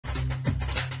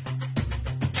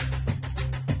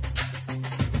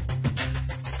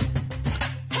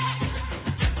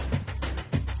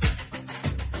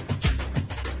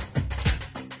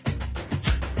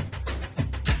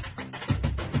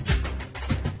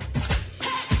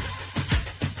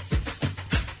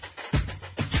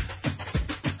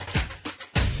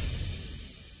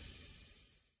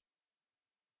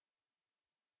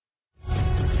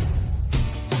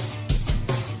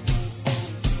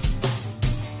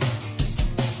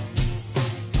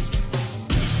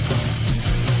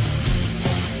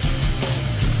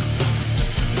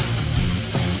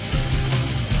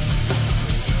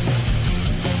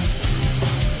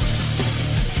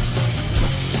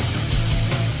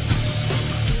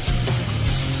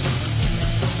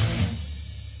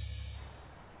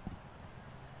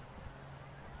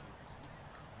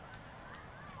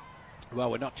Well,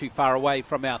 we're not too far away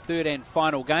from our third and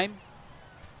final game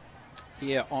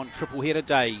here on Triple Header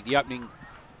Day, the opening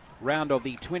round of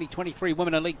the 2023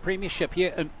 Women in League Premiership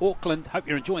here in Auckland. Hope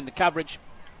you're enjoying the coverage.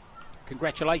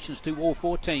 Congratulations to all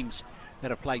four teams that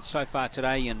have played so far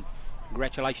today, and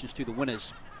congratulations to the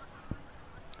winners,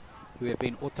 who have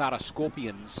been Otara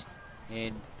Scorpions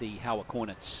and the Howard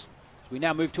Hornets. So we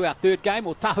now move to our third game,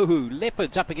 Otahuhu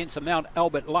Leopards up against the Mount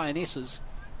Albert Lionesses.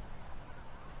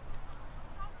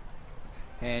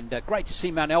 And great to see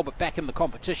Mount Albert back in the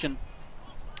competition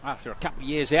after a couple of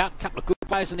years out. A couple of good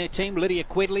players in their team. Lydia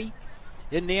Quedley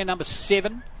in there, number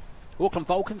 7. Auckland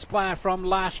Vulcans player from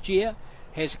last year,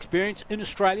 has experience in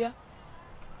Australia.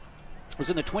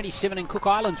 Was in the 2017 Cook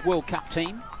Islands World Cup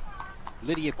team,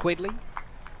 Lydia Quedley.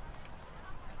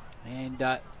 And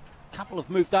a couple have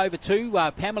moved over too.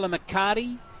 Pamela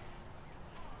McCarty,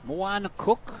 Moana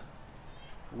Cook,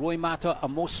 Roy Mata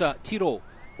Amosa Tiro.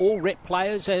 All rep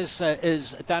players, as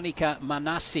is Danica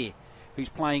Manase, who's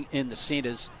playing in the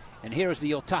centres. And here is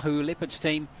the Otahuhu Leopards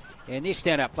team. And their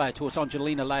standout player, to us,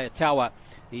 Angelina Leotawa,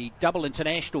 the double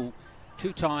international,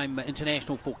 two-time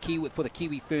international for the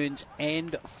Kiwi Ferns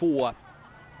and for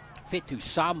Fetu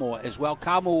Samoa as well.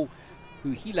 Kamu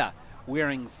Huhila,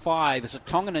 wearing 5, is a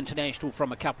Tongan international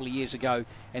from a couple of years ago.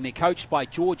 And they're coached by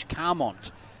George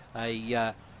Carmont,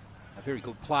 a very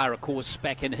good player, of course,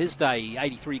 back in his day,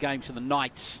 83 games for the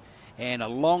Knights, and a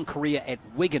long career at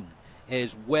Wigan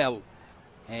as well.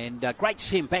 And great to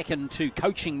see him back into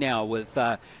coaching now, with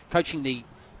coaching the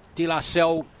De La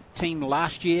Salle team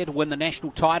last year to win the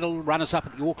national title, runners-up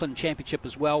at the Auckland Championship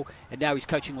as well, and now he's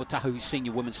coaching Otahu's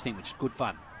senior women's team, which is good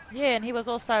fun. Yeah, and he was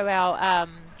also our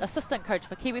assistant coach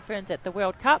for Kiwi Ferns at the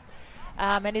World Cup,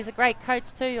 and he's a great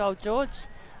coach too, old George.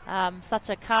 Such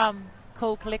a calm,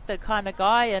 cool, collected kind of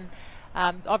guy, and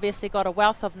obviously got a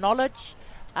wealth of knowledge,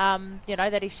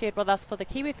 that he shared with us for the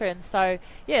Kiwi Ferns. So,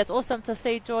 yeah, it's awesome to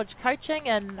see George coaching,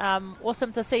 and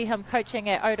awesome to see him coaching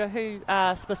at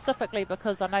Otahuhu specifically,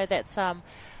 because I know that's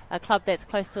a club that's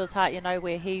close to his heart,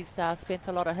 where he's spent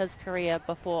a lot of his career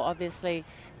before obviously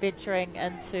venturing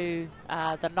into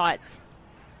the Knights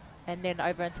and then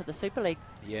over into the Super League.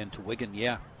 Yeah, into Wigan,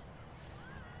 yeah.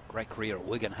 Great career at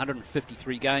Wigan,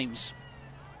 153 games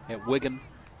at Wigan.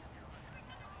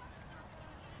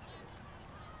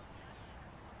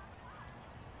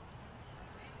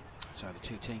 So the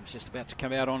two teams just about to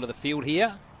come out onto the field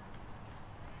here.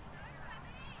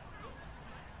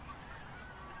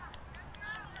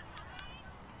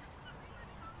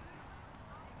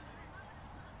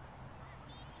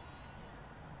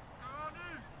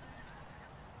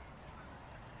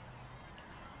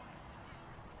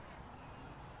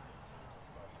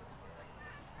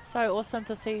 So awesome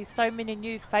to see so many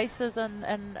new faces in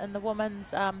the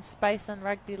women's space in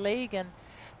rugby league, and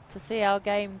to see our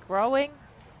game growing.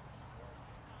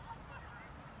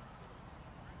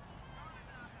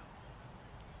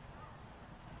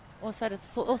 Also,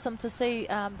 it's awesome to see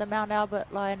the Mount Albert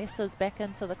Lionesses back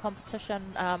into the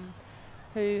competition,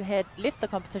 who had left the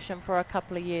competition for a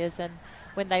couple of years, and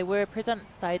when they were present,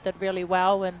 they did really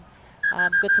well, and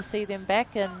good to see them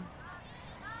back, and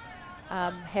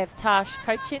have Tash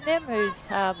coaching them, who's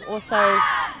also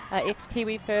an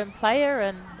ex-Kiwi Firm player,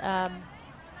 and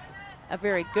a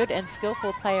very good and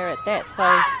skillful player at that.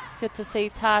 So good to see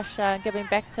Tash giving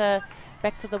back to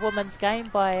the women's game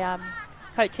by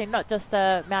coaching not just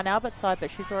the Mount Albert side,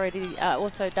 but she's already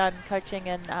also done coaching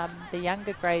in the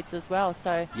younger grades as well.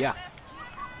 So yeah.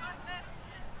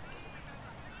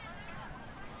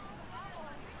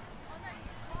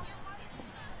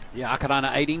 Yeah,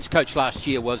 Akarana 18's coach last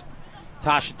year was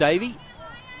Tasha Davey,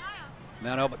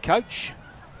 Mount Albert coach.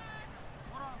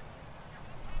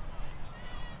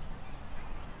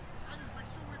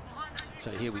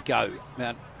 So here we go,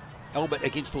 Mount Albert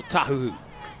against Otahuhu.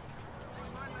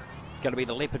 Going to be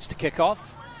the Leopards to kick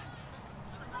off.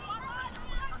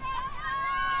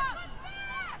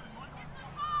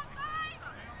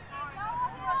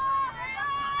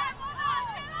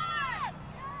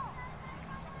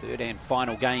 Third and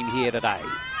final game here today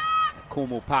at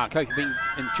Cornwall Park. Hope you've been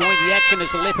enjoying the action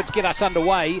as the Leopards get us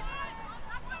underway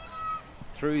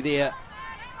through their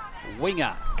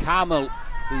winger, Carmel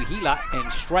Uhila,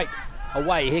 and straight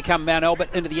away. Here come Mount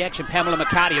Albert into the action. Pamela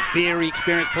McCarty, a very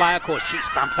experienced player. Of course, she's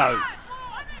thumped though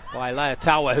by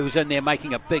Leotawa, who's in there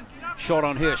making a big shot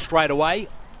on her straight away.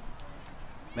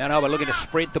 Mount Albert looking to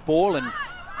spread the ball, and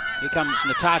here comes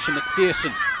Natasha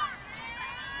McPherson.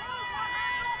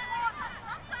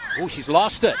 Oh, she's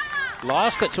lost it. So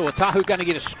Otahuhu going to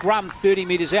get a scrum 30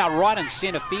 metres out, right in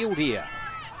centre field here.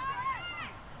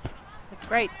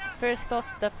 Great first off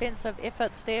defensive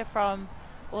efforts there from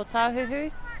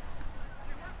Otahuhu.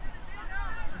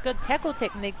 good tackle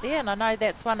technique there, and I know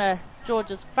that's one of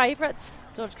George's favourites,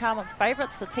 George Carmont's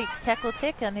favourites, to teach tackle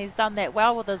tech, and he's done that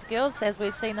well with his girls, as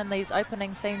we've seen in these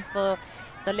opening scenes for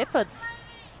the Leopards.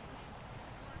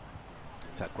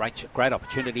 It's a great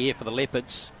opportunity here for the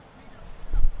Leopards.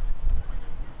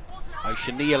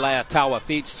 Oceania Leatawa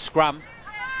feeds scrum.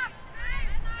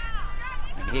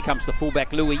 And here comes the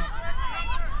fullback, Louis.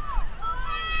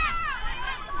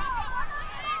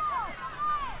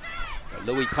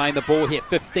 Louis playing the ball here,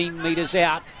 15 metres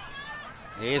out.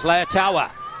 Here's Leatawa,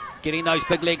 getting those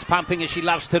big legs pumping as she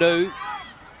loves to do.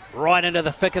 Right into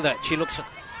the thick of it. She looks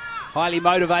highly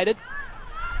motivated.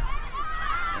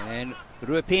 And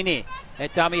Ruapene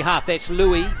at dummy half. That's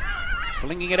Louis.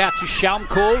 Flinging it out to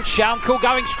Schaumkuhl. Schaumkuhl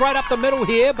going straight up the middle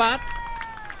here, but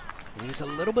there's a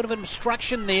little bit of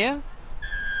obstruction there.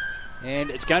 And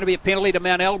it's going to be a penalty to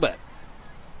Mount Albert.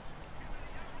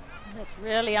 That's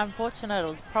really unfortunate. It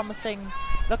was promising,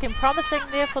 looking promising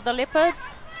there for the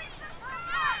Leopards.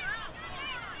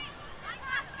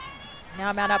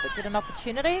 Now Mount Albert get an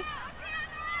opportunity.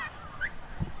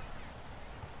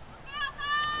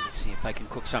 Let's see if they can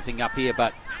cook something up here,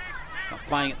 but not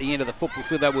playing at the end of the football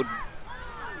field. They would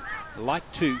like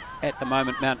to at the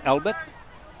moment, Mount Albert.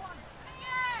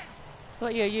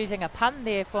 Thought you were using a pun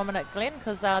there for a minute, Glenn,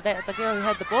 because the girl who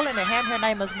had the ball in her hand, her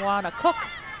name is Moana Cook.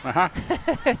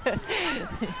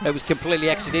 It was completely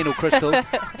accidental, Crystal.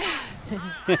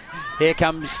 Here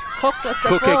comes Cook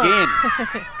again.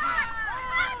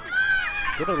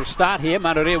 Good little start here.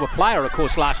 Manarewa player, of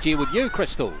course, last year with you,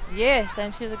 Crystal. Yes,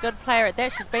 and she's a good player at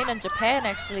that. She's been in Japan,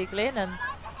 actually, Glenn, and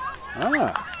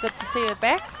it's good to see her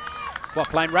back. What,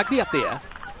 playing rugby up there?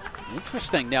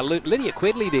 Interesting. Now, Lydia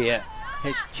Quedley there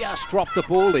has just dropped the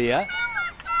ball here.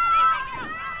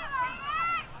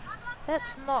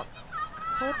 That's not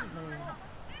Quedley.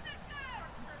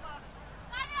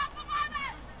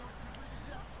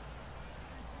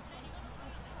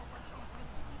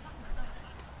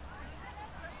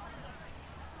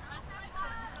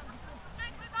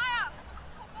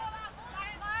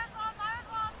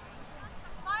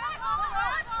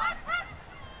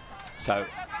 So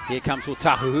here comes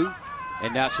Otahuhu,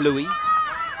 and now it's Louis.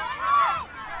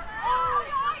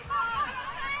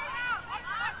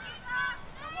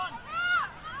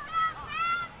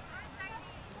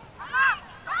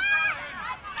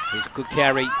 Here's a good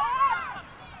carry.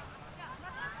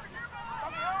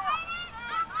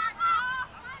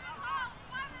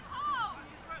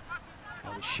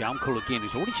 Schaumkuhl again,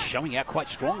 who's already showing out quite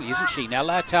strongly, isn't she? Now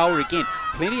Leatawa again,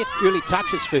 plenty of early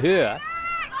touches for her.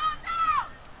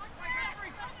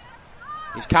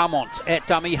 Here's Carmont at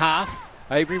dummy half.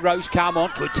 Avery Rose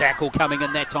Carmont, good tackle coming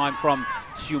in that time from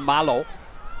Sumalo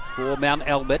for Mount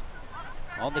Albert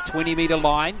on the 20-metre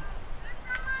line.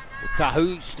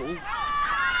 Otahuhu still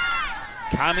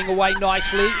coming away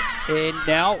nicely, and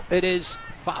now it is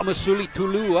Fa'amasuli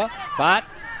Tulua, but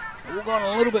all gone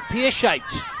a little bit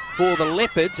pear-shaped for the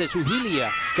Leopards as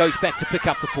Uhilia goes back to pick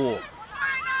up the ball.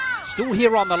 Still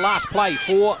here on the last play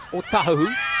for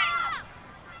Otahuhu.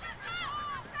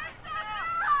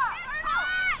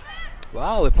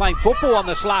 Well, we're playing football on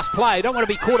this last play. Don't want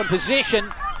to be caught in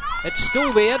possession. It's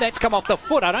still there. That's come off the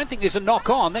foot. I don't think there's a knock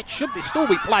on. That should still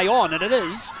be play on, and it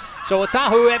is. So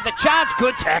Otahuhu have the chance.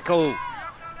 Good tackle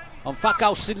on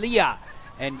Fakau Silia.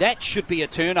 And that should be a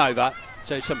turnover.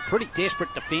 So some pretty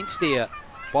desperate defence there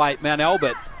by Mount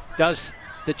Albert does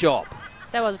the job.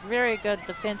 That was very good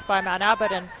defence by Mount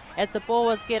Albert, and as the ball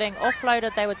was getting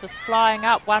offloaded, they were just flying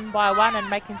up one by one and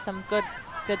making some good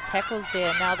tackles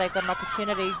there. Now they've got an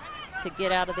opportunity to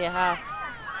get out of their half.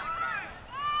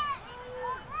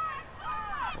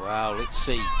 Well, let's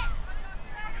see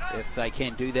if they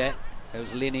can do that. That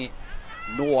was Lenny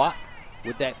Noah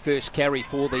with that first carry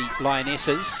for the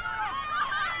Lionesses.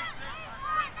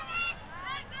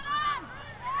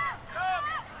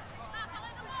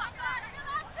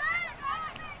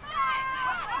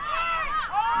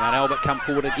 Mount Albert come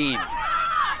forward again.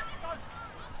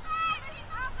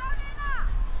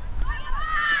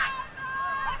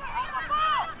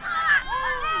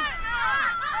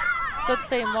 Good to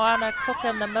see Moana Cook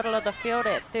in the middle of the field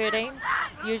at 13,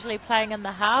 usually playing in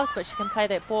the halves, but she can play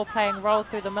that ball playing role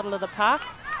through the middle of the park.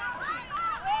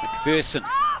 McPherson.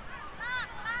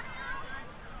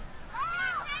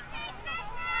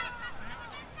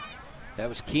 That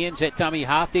was Cairns at dummy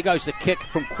half. There goes the kick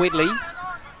from Quedley.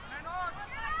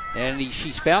 And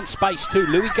she's found space too.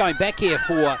 Louis going back here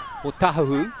for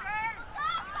Otahuhu.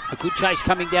 A good chase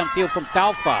coming downfield from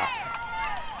Taufa.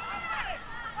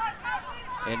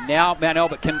 And now Mount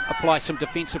Albert can apply some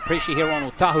defensive pressure here on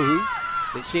Otahuhu.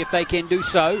 Let's see if they can do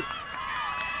so.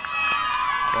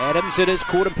 Adams, it is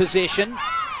caught in possession.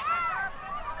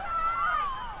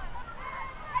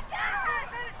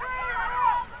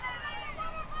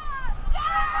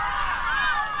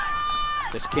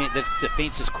 This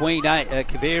defence is Queen,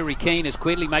 very keen as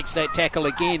Quedley makes that tackle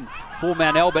again for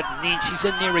Mount Albert. And then she's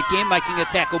in there again making a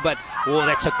tackle, but, oh,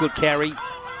 that's a good carry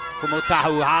from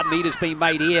Otahuhu. Hard meter's been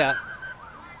made here.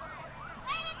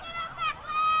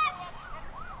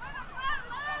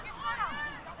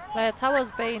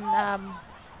 Leopards been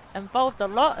involved a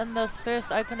lot in this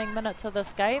first opening minutes of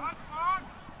this game.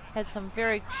 Had some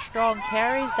very strong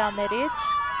carries down that edge.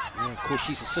 Yeah, of course,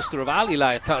 she's a sister of Ali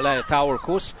Leotawa, of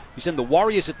course, who's in the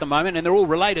Warriors at the moment, and they're all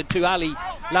related to Ali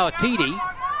Lauatidi.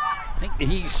 I think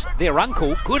he's their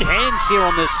uncle. Good hands here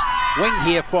on this wing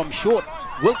here from Short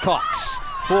Wilcox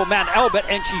for Mount Albert,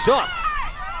 and she's off.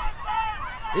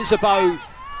 Isabeau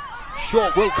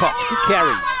Short Wilcox, good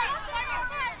carry.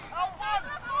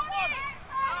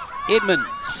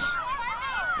 Edmonds.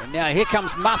 And now here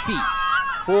comes Muffy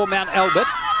for Mount Albert.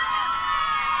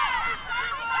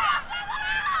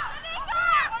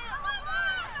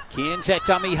 Cairns at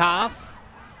dummy half.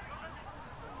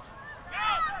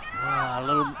 Oh, a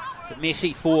little bit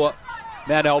messy for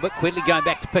Mount Albert. Quedley going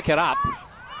back to pick it up.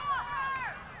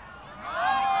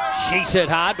 She's hit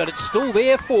hard, but it's still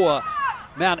there for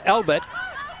Mount Albert.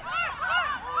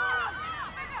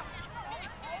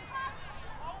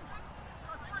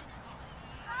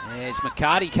 As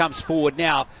McCarty comes forward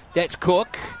now, that's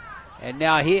Cook. And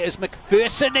now here is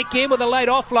McPherson again with a late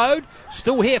offload.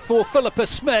 Still here for Philippa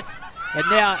Smith. And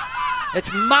now it's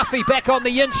Muffy back on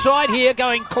the inside here,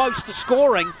 going close to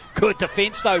scoring. Good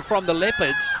defence, though, from the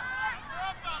Leopards.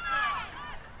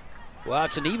 Well,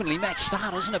 it's an evenly matched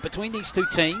start, isn't it, between these two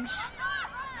teams?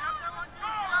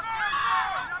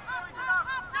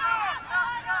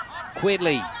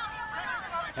 Quedley.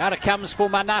 Out it comes for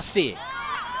Manasseh.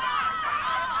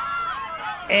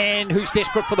 And who's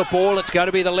desperate for the ball? It's going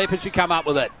to be the Leopards who come up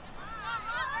with it.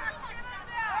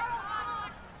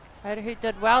 Who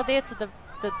did well there. To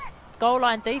the goal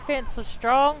line defence was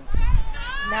strong.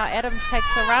 Now Adams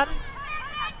takes a run.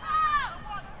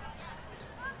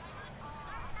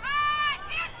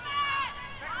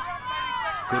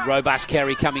 Good robust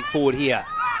carry coming forward here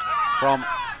from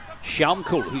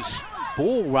Shamkul, whose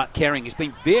ball carrying has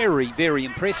been very, very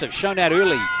impressive. Shown out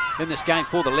early in this game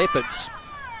for the Leopards.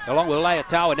 Along with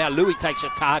Leotawa, now Louis takes a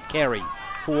hard carry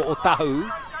for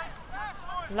Otahuhu.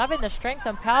 Loving the strength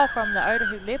and power from the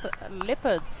Otahuhu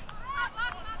Leopards.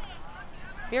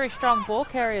 Very strong ball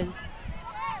carriers.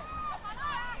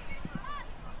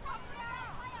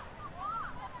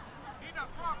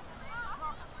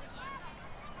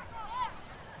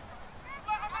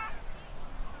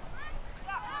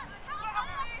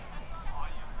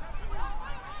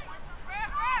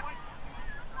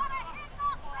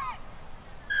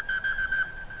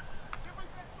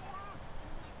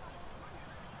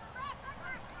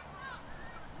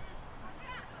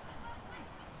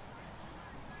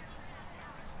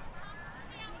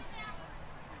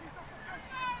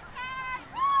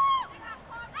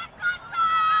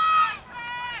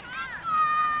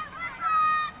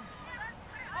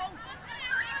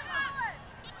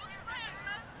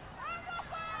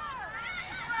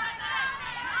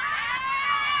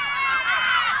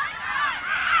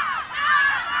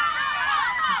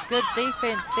 Good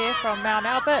defence there from Mount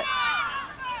Albert.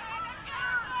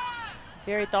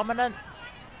 Very dominant.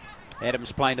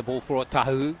 Adams playing the ball for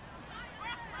Otahuhu.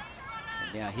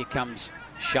 And now here comes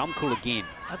Shamkul again.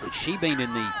 How good's she been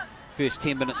in the first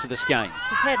 10 minutes of this game?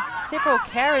 She's had several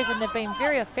carries and they've been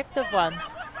very effective ones.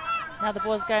 Now the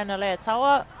ball's going to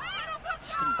Leotawa.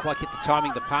 Just didn't quite get the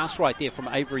timing, the pass right there from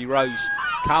Avery Rose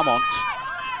Carmont,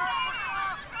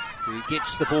 who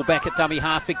gets the ball back at dummy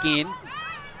half again.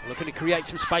 Looking to create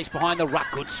some space behind the ruck.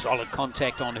 Good solid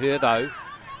contact on her though.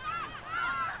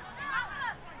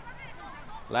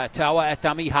 Leotawa at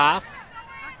dummy half.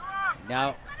 And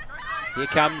now here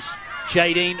comes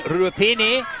Jadine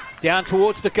Ruapene down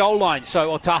towards the goal line.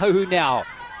 So Otahuhu now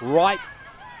right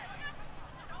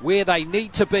where they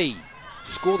need to be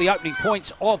to score the opening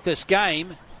points of this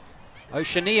game.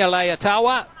 Oceania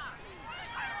Leotawa.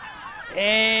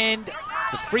 And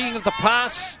the freeing of the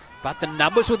pass. But the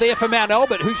numbers were there for Mount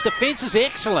Albert, whose defence is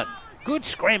excellent. Good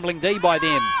scrambling D by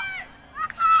them.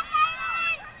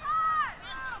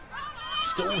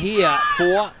 Still here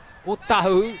for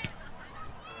Otahuhu.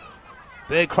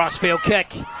 Big crossfield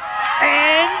kick.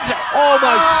 And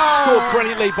almost scored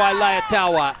brilliantly by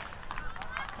Leotawa.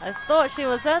 I thought she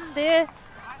was in there.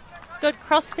 Good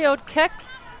crossfield kick.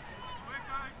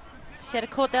 She had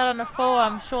caught that on the full.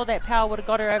 I'm sure that power would have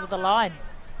got her over the line.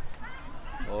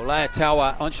 Well,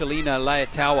 Leotawa, Angelina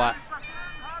Leotawa.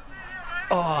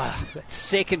 Oh, that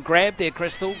second grab there,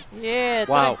 Crystal. Yeah,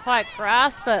 wow. Didn't quite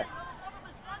grasp it.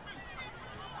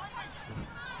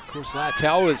 Of course,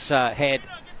 Leotawa's had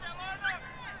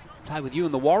Played with you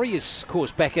in the Warriors, of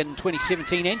course, back in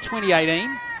 2017 and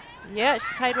 2018. Yeah,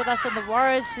 she's played with us in the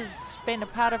Warriors. She's been a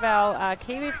part of our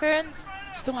Kiwi Ferns.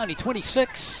 Still only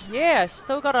 26. Yeah, she's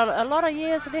still got a lot of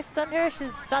years left in her.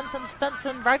 She's done some stints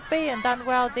in rugby and done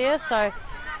well there. So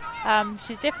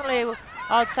she's definitely,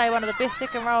 I would say, one of the best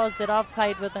second rowers that I've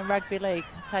played with in rugby league.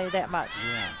 I'll tell you that much.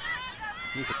 Yeah.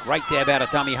 Here's a great dab out of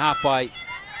dummy half by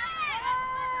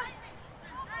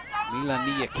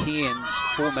Melania Cairns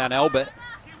for Mount Albert.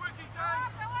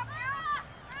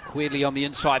 Queerly on the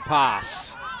inside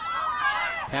pass.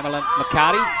 Pamela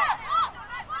McCarty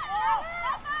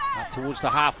up towards the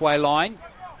halfway line.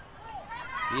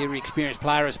 Very experienced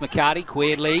player is McCarty.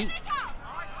 Queerly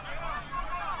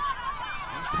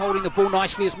just holding the ball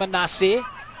nicely as Manasseh.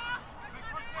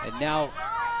 And now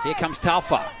here comes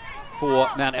Taufa for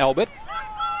Mount Albert.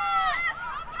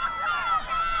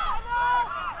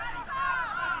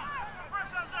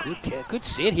 Good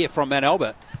set here from Mount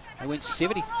Albert. They went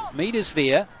 70 metres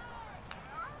there.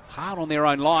 Hard on their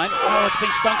own line. Oh, it's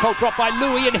been stone cold dropped by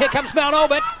Louis, and here comes Mount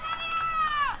Albert.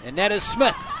 And that is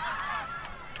Smith.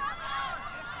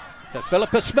 So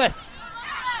Philippa Smith.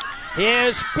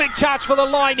 Here's big charge for the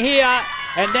line here,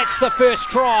 and that's the first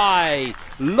try.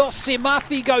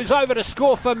 Losemathi goes over to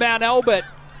score for Mount Albert.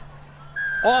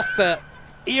 Off the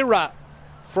era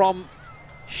from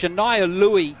Shania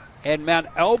Louis, and Mount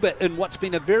Albert, in what's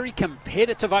been a very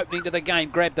competitive opening to the game,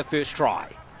 grabbed the first try.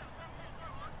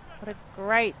 What a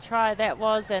great try that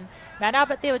was. And Mount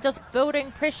Albert, they were just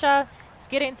building pressure. It's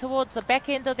getting towards the back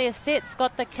end of their sets,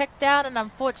 got the kick down, and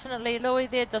unfortunately Louis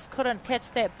there just couldn't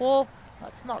catch that ball. Oh,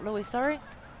 it's not Louis, sorry.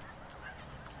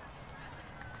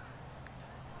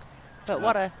 But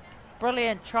what a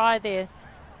brilliant try there.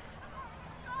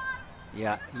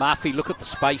 Yeah, Murphy, look at the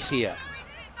space here.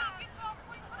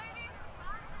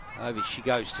 Over she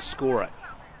goes to score it.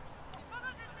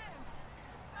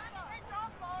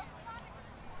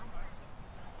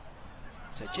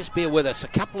 So just bear with us. A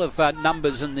couple of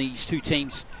numbers in these two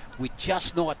teams we're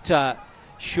just not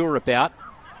sure about.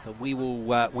 So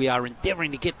we are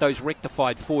endeavouring to get those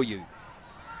rectified for you.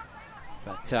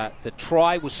 But the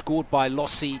try was scored by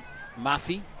Lossie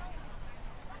Murphy.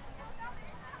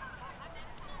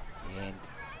 And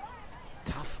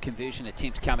tough conversion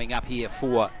attempts coming up here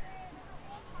for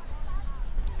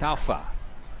Taufa.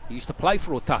 He used to play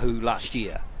for Otahuhu last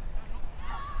year.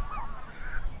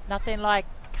 Nothing like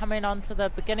coming on to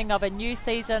the beginning of a new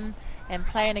season and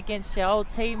playing against your old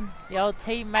team, your old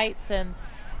teammates, and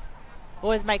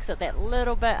always makes it that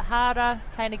little bit harder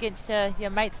playing against your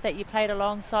mates that you played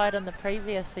alongside in the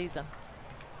previous season.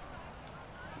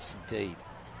 Yes, indeed.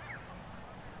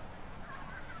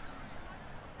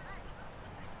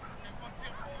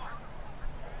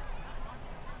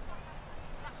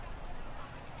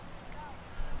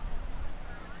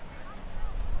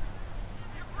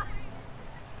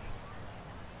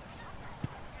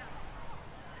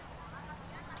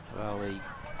 Well,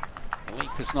 the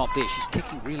length is not there. She's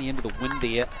kicking really into the wind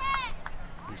there.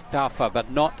 It's tougher,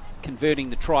 but not converting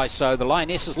the try. So the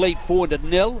Lionesses lead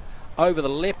 4-0 over the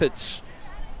Leopards,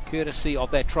 courtesy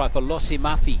of that try for Lossie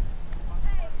Murphy.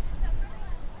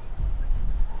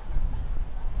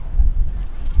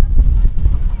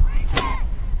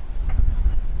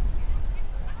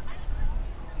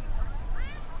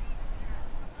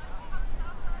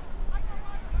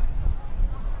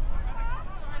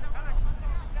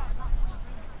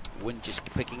 Wind just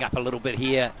picking up a little bit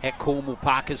here at Cornwall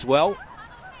Park as well.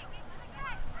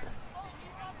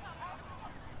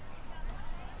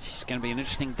 It's going to be an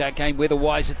interesting game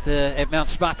weather-wise at Mount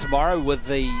Smart tomorrow, with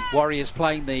the Warriors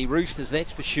playing the Roosters,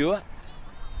 that's for sure.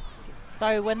 It's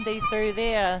so windy through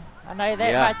there. I know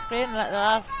that much, Glenn.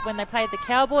 Like when they played the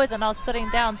Cowboys and I was sitting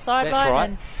down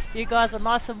sideline, and you guys were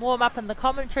nice and warm up in the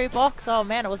commentary box. Oh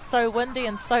man, it was so windy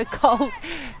and so cold.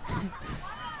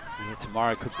 Yeah,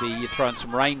 tomorrow could be, you're throwing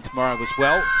some rain tomorrow as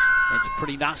well, and some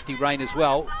pretty nasty rain as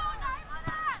well.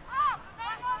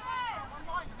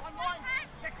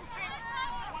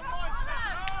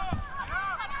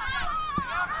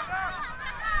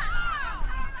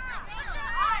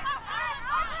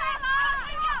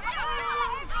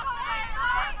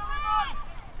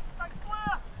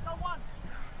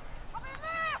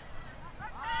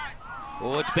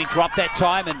 Oh, it's been dropped that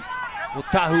time, and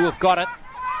Otahuhu have got it,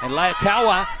 and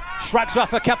Leotawa shrugs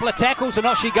off a couple of tackles, and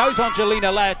off she goes. Angelina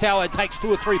Leotawa takes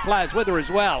 2 or 3 players with her as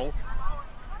well.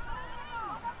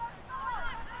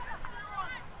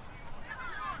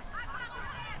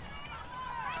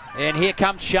 And here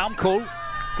comes Shamkul.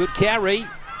 Good carry.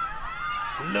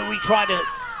 Louis trying to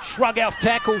shrug off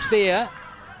tackles there.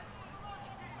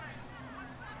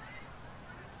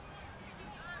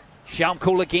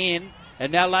 Shamkul again,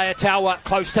 And now Leopards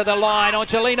close to the line.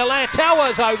 Angelina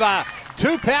Leopards over.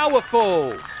 Too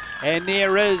powerful. And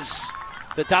there is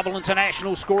the double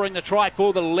international scoring the try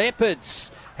for the Leopards.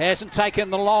 Hasn't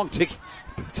taken the long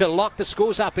to lock the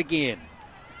scores up again.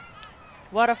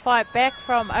 What a fight back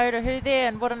from Otahuhu there,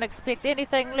 and wouldn't expect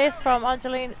anything less from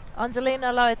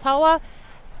Angelina Leopards.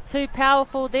 Too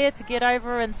powerful there to get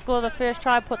over and score the first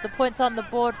try, put the points on the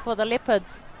board for the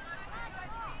Leopards.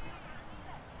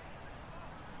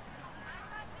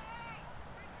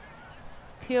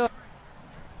 Pure.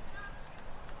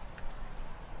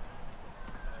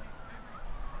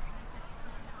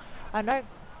 I know.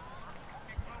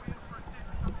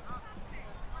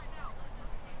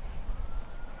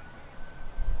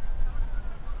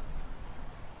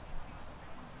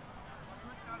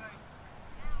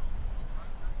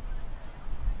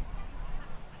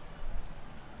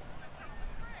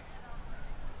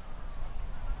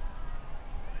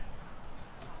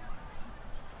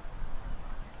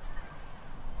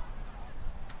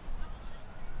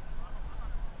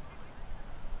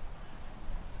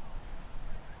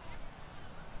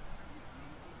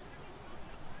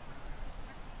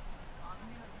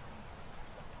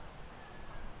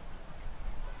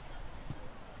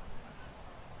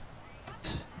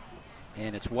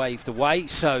 And it's waved away,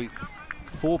 so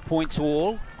 4 points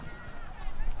all.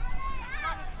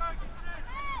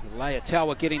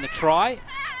 Leopards getting the try.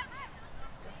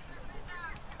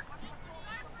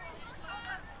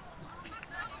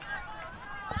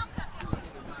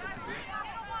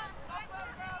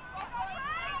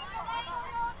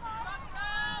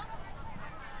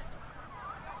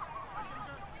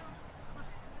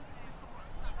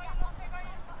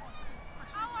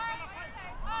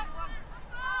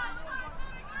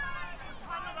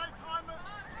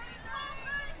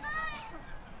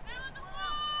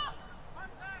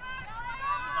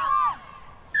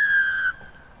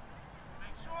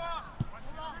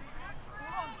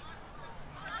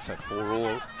 So 4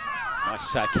 all.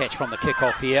 Nice catch from the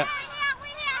kickoff here.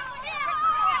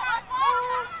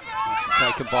 It's nicely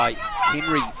taken by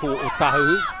Henry for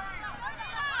Otahuhu. Look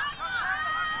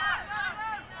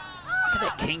at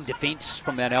that keen defence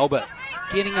from Mount Albert.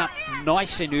 Getting up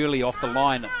nice and early off the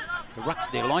line.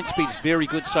 Their line speed's very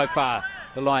good so far,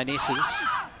 the Lionesses.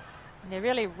 And they're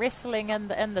really wrestling in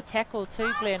the tackle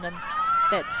too, Glenn, and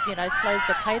that's, slows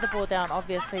the play the ball down,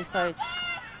 obviously. So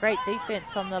great defence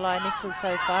from the Lionesses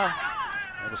so far.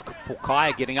 That was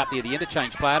Pokaya getting up there, the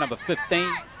interchange player, number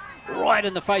 15, right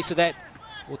in the face of that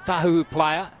Otahuhu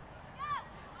player,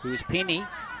 who is Penny.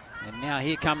 And now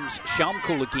here comes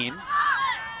Shamkul again.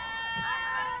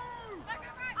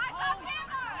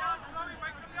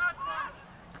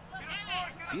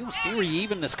 Feels very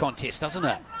even, this contest, doesn't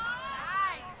it?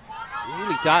 It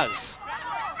really does.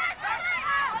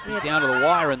 Yeah. Down to the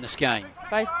wire in this game.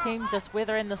 Both teams just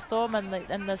weathering the storm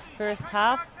in this first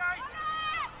half.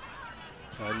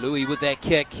 So Louis with that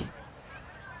kick.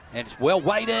 And it's well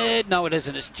weighted. No, it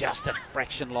isn't. It's just a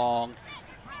fraction long.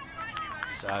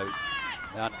 So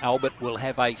Mount Albert will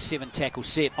have a 7-tackle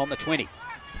set on the 20.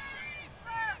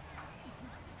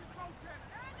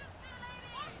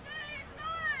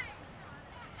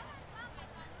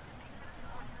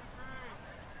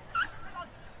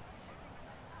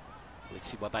 Let's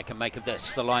see what they can make of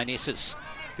this. The Lionesses.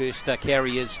 First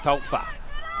carry is Tolfa.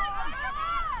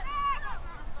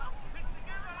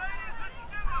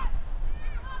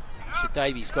 Tasha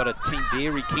Davies got a team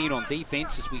very keen on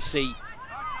defence, as we see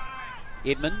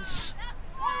Edmonds.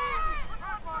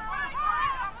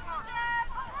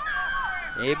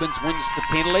 Edmonds wins the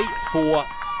penalty for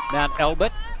Mount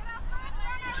Albert.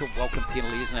 It's a welcome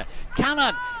penalty, isn't it?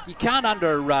 You can't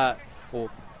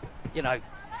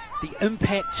the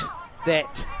impact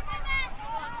that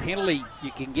penalty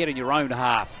you can get in your own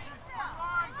half.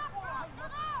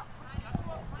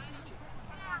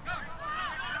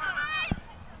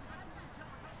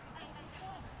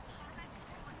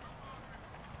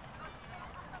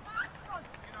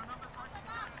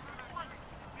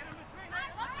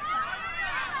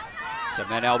 So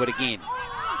Mount Albert again.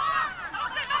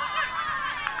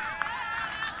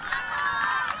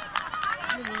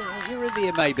 You're in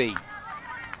there maybe.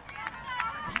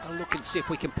 Look and see if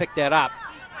we can pick that up.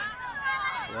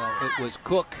 Well, it was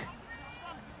Cook.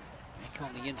 Back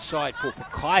on the inside for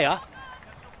Pokaya.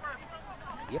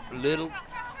 Yep, little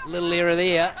error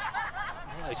there.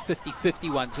 One of those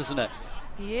 50-50 ones, isn't it?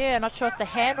 Yeah, not sure if the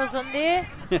hand was in there.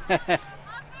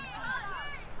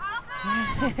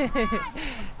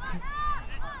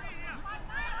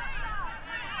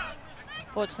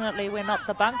 Fortunately, we're not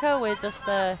the bunker, we're just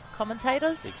the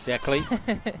commentators. Exactly.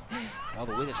 Well,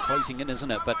 the weather's closing in,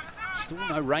 isn't it? But still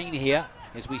no rain here,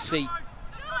 as we see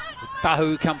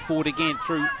Otahuhu come forward again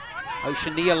through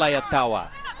Oceania Leatawa.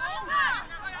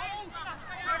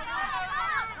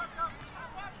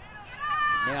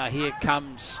 Now here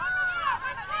comes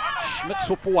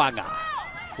Schmidt-Sopoanga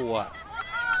for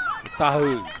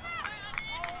Otahuhu.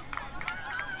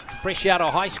 Fresh out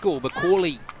of high school,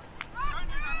 Macaulay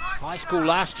High School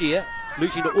last year,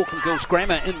 losing to Auckland Girls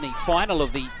Grammar in the final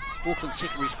of the Auckland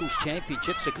Secondary Schools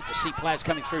Championship. So good to see players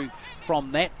coming through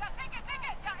from that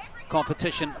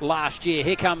competition last year.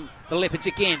 Here come the Leopards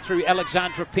again through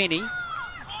Alexandra Penny.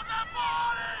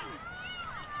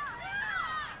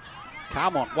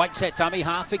 Carmont waits that dummy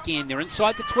half again. They're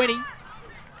inside the 20.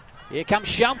 Here comes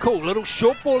Shamkul. Little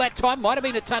short ball that time. Might have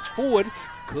been a touch forward.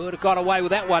 Could have got away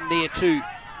with that one there to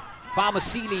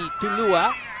Farmasili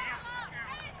Tulua.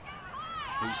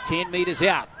 He's 10 metres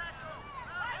out.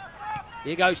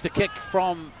 Here goes the kick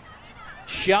from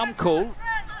Shamkul.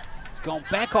 It's gone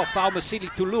back off Farmasili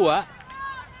Tulua.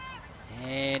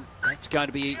 And that's going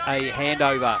to be a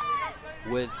handover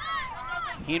with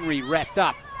Henry wrapped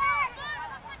up.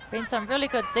 Been some really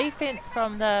good defence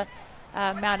from the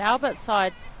Mount Albert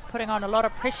side, putting on a lot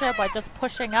of pressure by just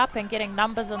pushing up and getting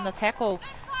numbers in the tackle,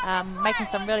 making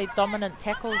some really dominant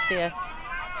tackles there.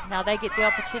 So now they get the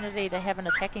opportunity to have an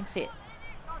attacking set.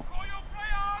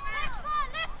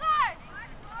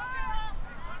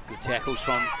 Good tackles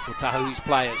from Otahuhu's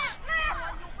players.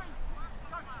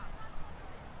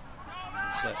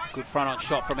 It's a good front-on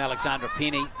shot from Alexandra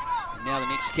Penny. And now the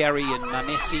next carry in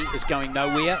Manesi is going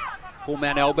nowhere for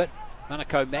Mount Albert.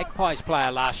 Manukau Magpies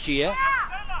player last year.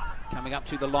 Coming up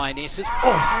to the Lionesses.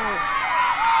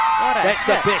 That's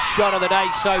the best shot of the day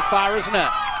so far, isn't it?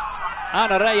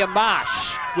 Anareia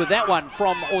Marsh with that one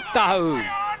from Otahuhu.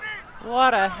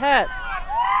 What a hit.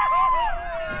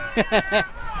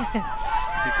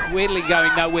 Clearly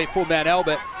going nowhere for Mount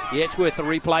Albert. Yeah, it's worth a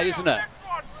replay, isn't it?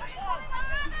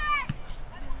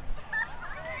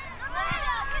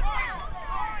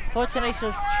 Fortunately, she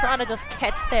was trying to just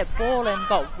catch that ball and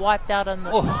got wiped out in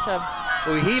the chim.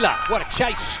 Uhila, what a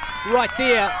chase right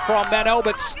there from Mount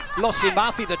Albert's Lossie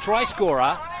Murphy, the try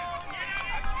scorer.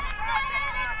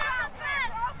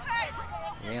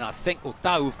 And I think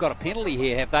Otahuhu have got a penalty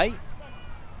here, have they?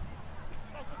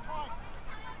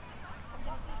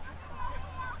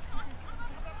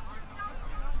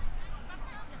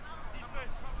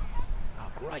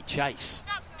 Oh, great chase.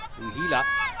 Uhila.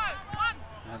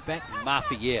 Back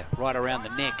Murphy, yeah, right around the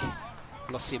neck.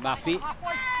 Lossie Murphy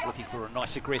looking for a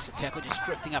nice aggressive tackle, just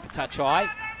drifting up a touch high.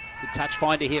 Good touch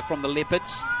finder here from the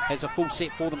Leopards. Has a full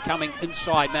set for them coming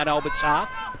inside Mount Albert's half.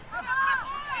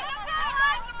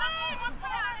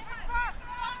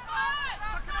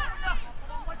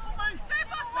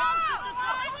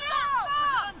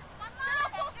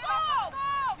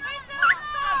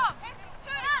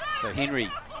 So Henry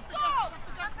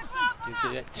gives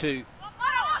it to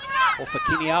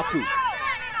Ofakiniafu,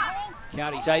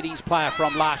 County's 18s player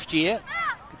from last year.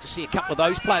 Good to see a couple of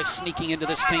those players sneaking into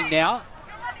this team now.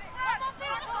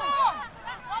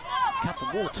 A couple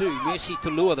more too. Mercy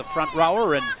Tulua, the front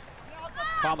rower, and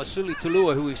Farmasuli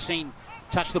Tulua, who we've seen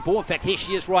touch the ball. In fact, here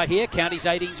she is right here, County's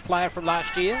 18s player from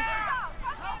last year.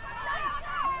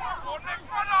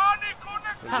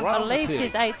 Can't believe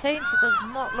she's 18. She does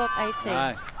not look 18.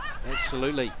 No,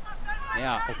 absolutely.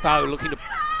 Now, Otahuhu looking to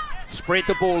spread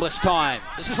the ball this time.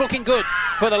 This is looking good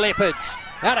for the Leopards.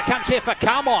 Out it comes here for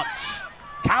Carmont.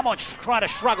 Carmont's trying to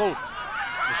shrug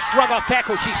off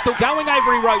tackle. She's still going,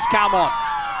 Avery Rose Carmont.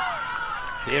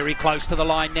 Very close to the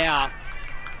line now.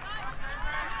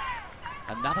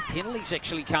 Another penalty's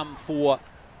actually come for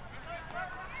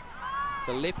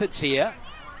the Leopards here.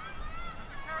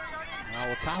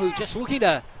 Now Otahuhu just looking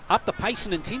to up the pace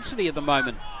and intensity at the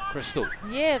moment, Crystal.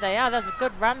 Yeah, they are. That's a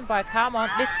good run by Carmont.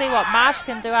 Let's see what Marsh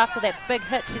can do after that big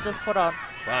hit she just put on.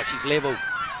 Well, she's level.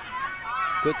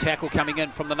 Good tackle coming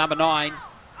in from the number 9.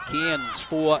 Cairns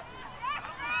for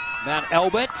Mount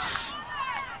Alberts.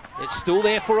 It's still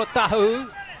there for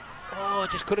Otahuhu. Oh,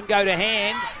 just couldn't go to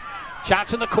hand.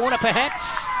 Chance in the corner,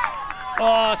 perhaps.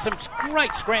 Oh, some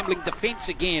great scrambling defence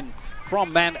again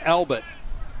from Mount Albert.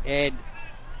 And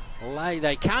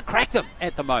they can't crack them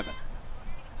at the moment.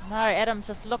 No, Adams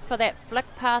just looked for that flick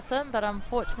pass in, but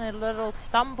unfortunately a little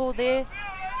thumble there.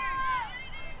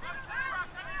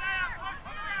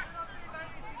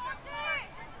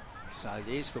 So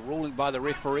there's the ruling by the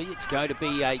referee. It's going to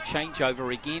be a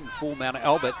changeover again for Mount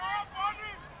Albert.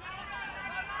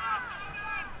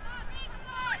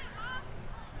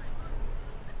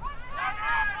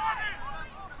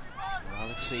 Well,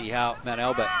 let's see how Mount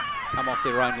Albert come off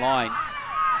their own line.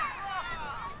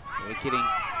 They're getting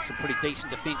some pretty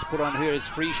decent defence put on her as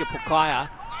Frisia Pukaya.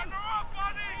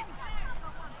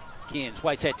 Cairns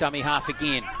waits at dummy half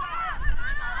again.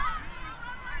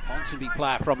 Ponsonby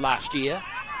player from last year.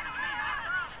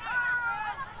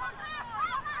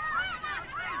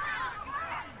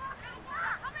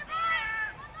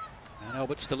 And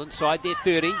Albert still inside their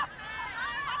 30.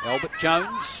 Albert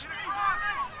Jones.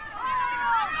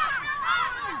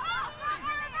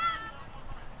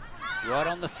 Right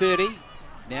on the 30.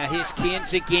 Now here's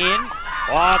Cairns again.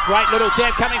 Oh, great little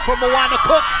dab coming from Moana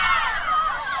Cook.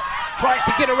 Tries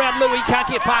to get around Louis, can't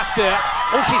get past her.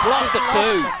 Oh, she's lost it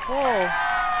too.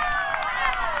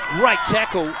 Great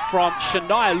tackle from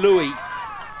Shania Louis.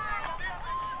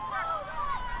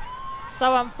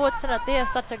 So unfortunate there,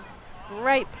 such a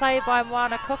great play by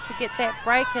Moana Cook to get that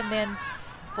break, and then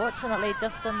fortunately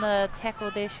just in the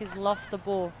tackle there she's lost the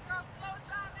ball.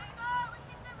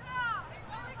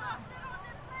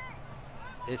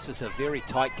 This is a very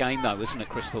tight game though, isn't it,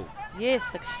 Crystal?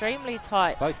 Yes, extremely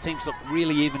tight. Both teams look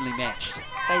really evenly matched.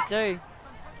 They do.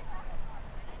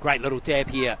 Great little dab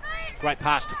here. Great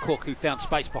pass to Cook, who found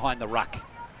space behind the ruck.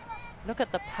 Look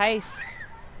at the pace.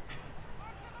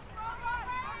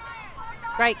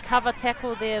 Great cover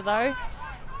tackle there though.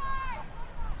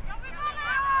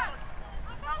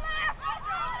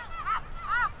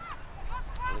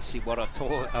 Let's see what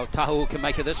Otahuhu can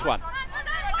make of this one.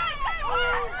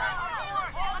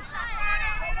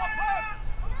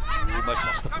 Almost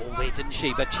lost the ball there, didn't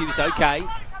she? But she was okay.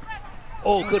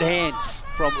 All good hands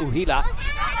from Uhila.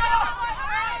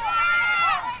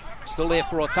 Still there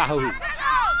for Otahuhu.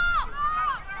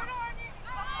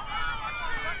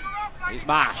 Here's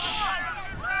Marsh.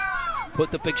 Put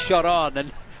the big shot on,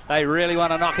 and they really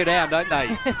want to knock it down, don't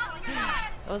they? It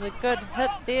was a good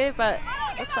hit there, but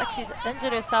looks like she's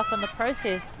injured herself in the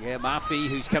process. Yeah, Murphy,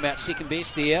 who's come out second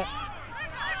best there.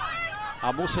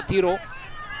 Musa Tiro,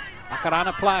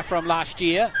 Makarana player from last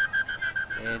year.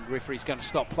 And referee's going to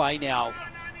stop play now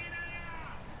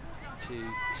to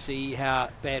see how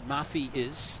bad Murphy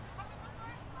is.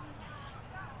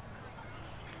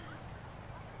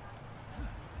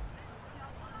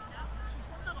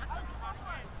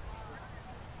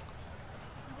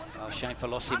 Oh, shame for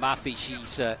Lossie Murphy.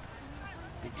 She's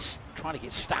been trying to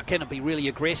get stuck in and be really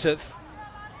aggressive.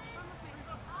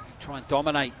 Try and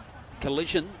dominate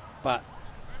collision, but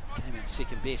came out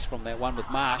second best from that one with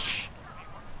Marsh.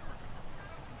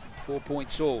 4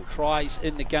 points all. Tries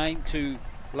in the game to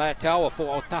Leopards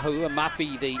for Otahuhu, and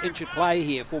Murphy, the injured player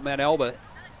here for Mount Albert.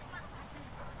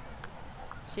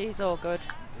 She's all good.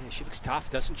 Yeah, she looks tough,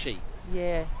 doesn't she?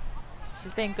 Yeah.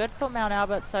 She's been good for Mount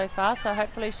Albert so far, so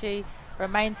hopefully she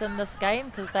remains in this game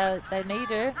because they need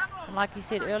her. And like you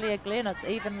said earlier, Glenn, it's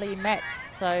evenly matched,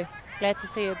 so glad to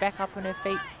see her back up on her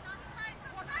feet.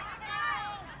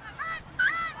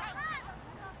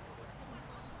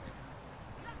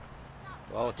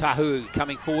 Well, Otahuhu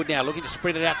coming forward now, looking to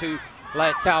spread it out to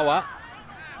Leopards.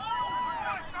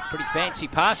 Pretty fancy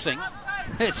passing.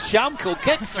 Shamkul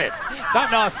kicks it.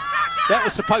 Don't know if that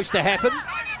was supposed to happen.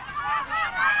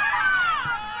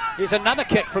 There's another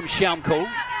kick from Shamkul.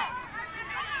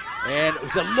 And it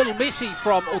was a little messy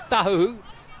from Otahuhu.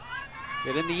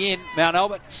 But in the end, Mount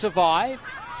Albert survive.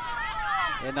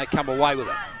 And they come away with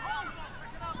it.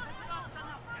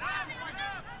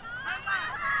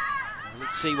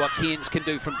 Let's see what Cairns can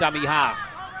do from dummy half.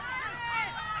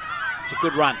 It's a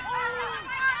good run.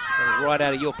 That was right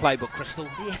out of your playbook, Crystal.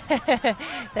 Yeah,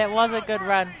 that was a good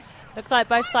run. Looks like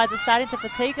both sides are starting to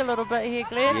fatigue a little bit here,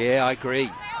 Glenn. Yeah, I agree.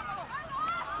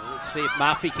 Well, let's see if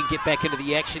Murphy can get back into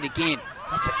the action again.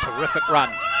 That's a terrific run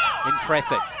in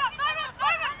traffic.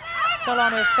 Still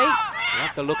on her feet. I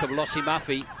like the look of Lossie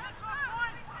Murphy.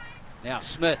 Now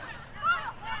Smith.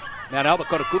 Mount Albert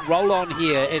got a good roll on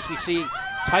here as we see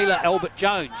Taylor Albert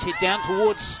Jones head down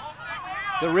towards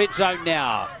the red zone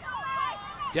now.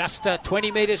 Just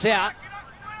 20 metres out.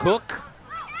 Cook.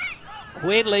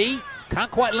 Quedley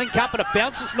can't quite link up, but it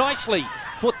bounces nicely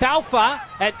for Taufa.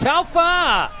 And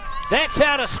Taufa! That's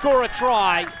how to score a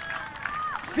try.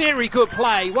 Very good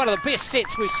play. One of the best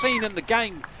sets we've seen in the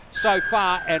game so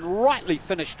far, and rightly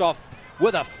finished off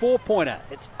with a 4-pointer.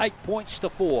 It's 8 points to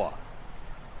 4.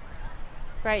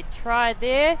 Great try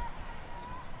there.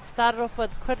 Started off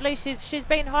with Quidley. She's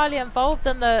been highly involved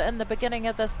in the beginning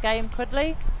of this game,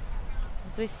 Quidley.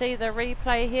 As we see the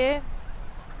replay here.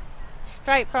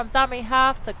 Straight from dummy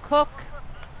half to Cook.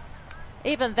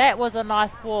 Even that was a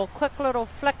nice ball. Quick little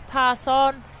flick pass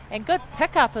on, and good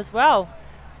pickup as well.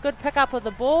 Good pickup of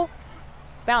the ball.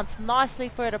 Bounced nicely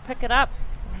for her to pick it up.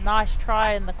 Nice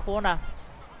try in the corner.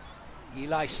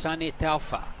 Eli Sane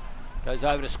Taufa goes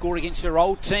over to score against her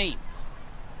old team.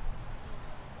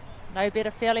 No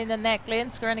better feeling than that, Glenn,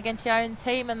 scoring against your own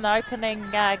team in the opening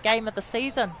game of the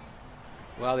season.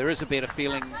 Well, there is a better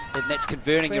feeling, and that's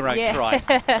converting your own try,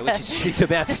 which is she's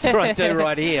about to try and do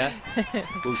right here.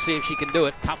 We'll see if she can do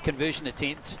it. Tough conversion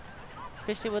attempt.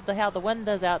 Especially with how the wind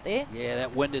is out there. Yeah,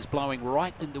 that wind is blowing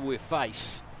right into her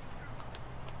face.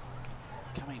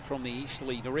 Coming from the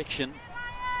easterly direction,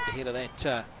 ahead of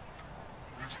that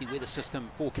nasty weather system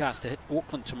forecast to hit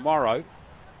Auckland tomorrow.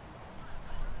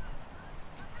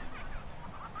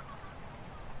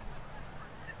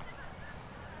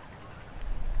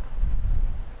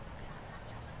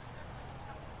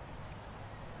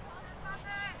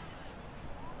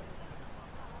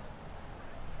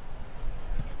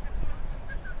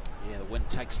 Yeah, the wind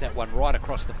takes that one right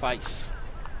across the face.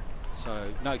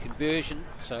 So no conversion.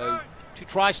 So 2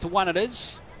 tries to 1 it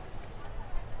is,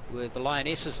 with the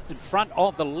Lionesses in front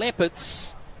of the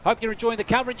Leopards. Hope you're enjoying the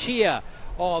coverage here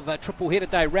of Triple Header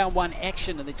Day Round 1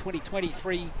 action in the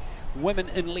 2023 Women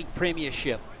in League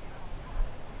Premiership.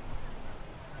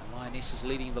 The Lionesses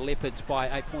leading the Leopards by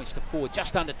 8 points to 4.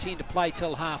 Just under 10 to play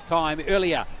till half time.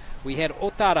 Earlier we had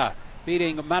Otara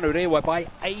beating Manurewa by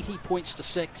 80 points to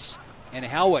 6. And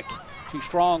Howick, too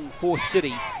strong for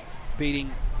City,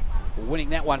 winning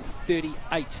that one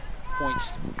 38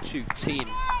 points to 10.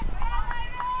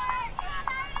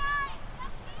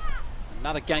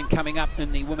 Another game coming up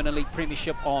in the Women in League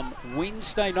Premiership on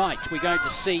Wednesday night. We're going to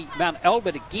see Mount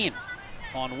Albert again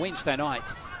on Wednesday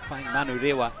night playing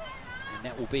Manurewa, and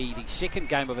that will be the second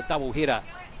game of a double header,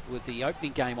 with the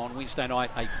opening game on Wednesday night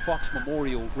a Fox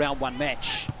Memorial Round 1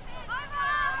 match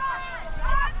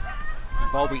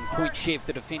involving Point Chev,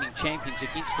 the defending champions,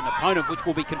 against an opponent which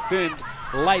will be confirmed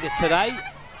later today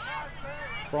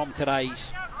from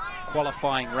today's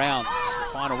qualifying rounds.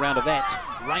 The final round of that.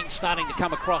 Rain starting to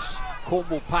come across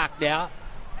Cornwall Park now.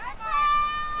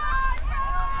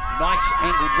 Nice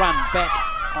angled run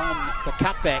back on the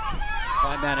cutback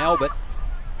by Mount Albert.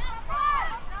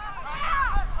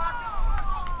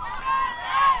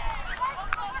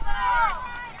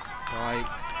 By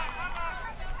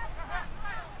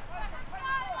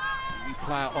a new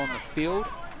player on the field,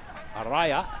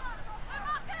 Araya.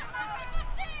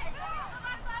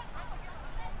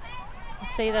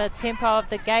 See the tempo of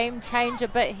the game change a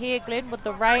bit here, Glenn, with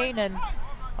the rain, and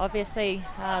obviously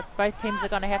both teams are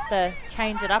going to have to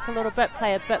change it up a little bit,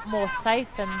 play a bit more safe,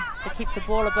 and to keep the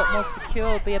ball a bit more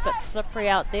secure, be a bit slippery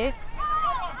out there.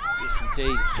 Yes,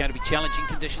 indeed. It's going to be challenging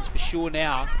conditions for sure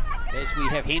now, as we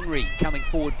have Henry coming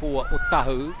forward for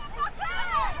Otahuhu.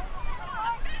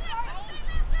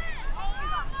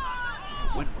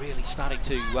 Wind really starting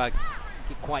to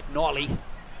get quite gnarly,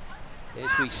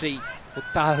 as we see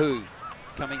Otahuhu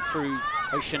coming through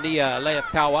Oceania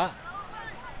Leotawa.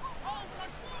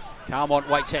 Carmont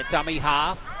waits at dummy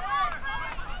half.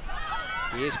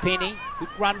 Here's Penny. Good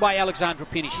run by Alexandra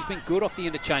Penny. She's been good off the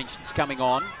interchange since coming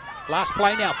on. Last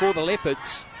play now for the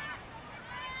Leopards.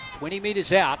 20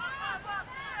 metres out.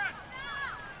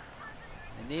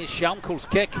 And there's Shamkul's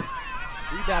kick.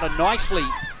 Rebounded nicely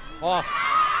off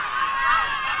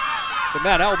the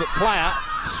Mount Albert player,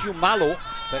 Siumalo.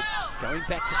 But going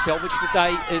back to salvage the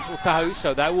day is Otahuhu,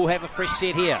 so they will have a fresh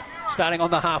set here, starting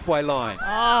on the halfway line.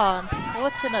 Oh,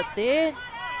 unfortunate there.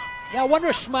 Yeah, I wonder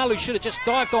if Smalu should have just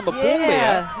dived on the ball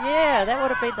there. Yeah, that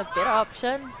would have been the better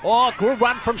option. Oh, good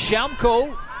run from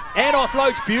Shamkul, and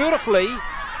offloads beautifully.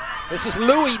 This is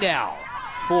Louis now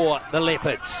for the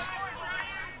Leopards.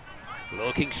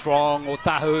 Looking strong,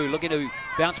 Otahuhu looking to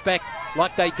bounce back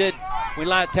like they did when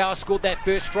Leotawa scored that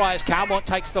first try, as Carmont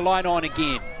takes the line on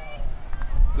again.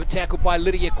 Good tackle by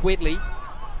Lydia Quedley.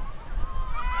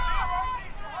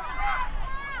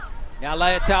 Now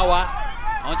Leotawa,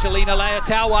 Angelina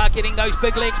Leotawa getting those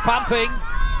big legs pumping.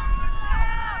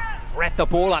 They've wrapped the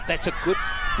ball up. That's a good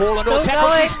ball and all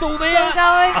tackle. She's still there. Still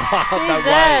going. Oh, She's no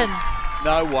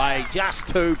in. way. No way. Just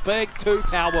too big, too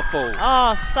powerful.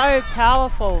 Oh, so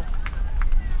powerful.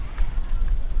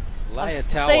 I've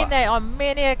Leotawa. seen that on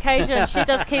many occasions. She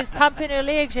just keeps pumping her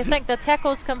legs. You think the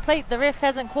tackle's complete. The ref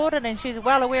hasn't caught it, and she's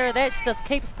well aware of that. She just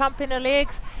keeps pumping her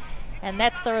legs, and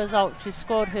that's the result. She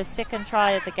scored her second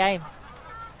try of the game.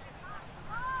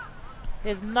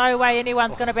 There's no way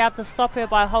anyone's going to be able to stop her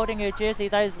by holding her jersey.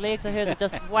 Those legs of hers are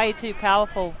just way too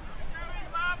powerful.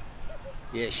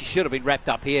 Yeah, she should have been wrapped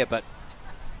up here, but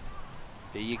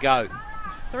there you go.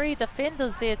 There's 3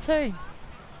 defenders there too.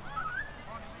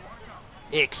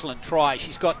 Excellent try.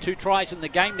 She's got 2 tries in the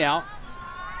game now,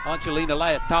 Angelina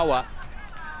Leotawa.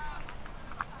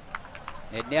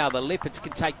 And now the Leopards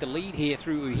can take the lead here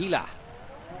through Uhila.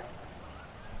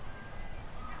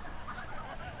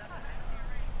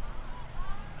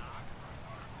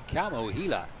 Kama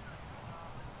Uhila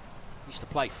used to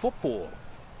play football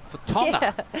for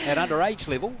Tonga at underage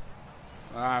level.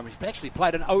 He's actually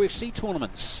played in OFC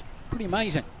tournaments. Pretty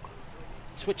amazing.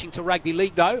 Switching to rugby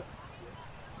league though.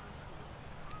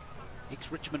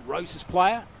 Ex-Richmond Roses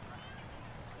player.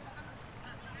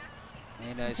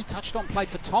 And has touched on, played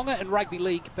for Tonga in rugby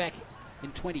league back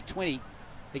in 2020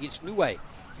 against Niue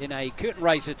in a curtain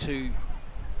raiser to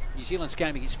New Zealand's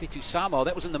game against Fetu Samoa.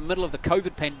 That was in the middle of the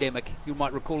COVID pandemic. You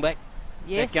might recall that.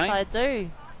 Yes, that game. I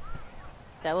do.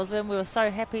 That was when we were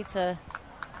so happy to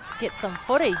get some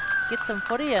footy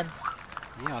in.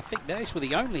 Yeah, I think those were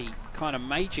the only kind of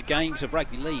major games of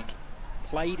rugby league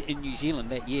played in New Zealand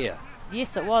that year.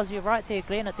 Yes, it was. You're right there,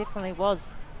 Glenn. It definitely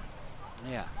was.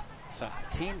 Yeah. So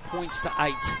 10 points to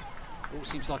 8. It all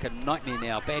seems like a nightmare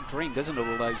now. Bad dream, doesn't it?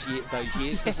 All those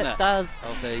years, doesn't it? It does.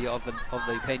 Of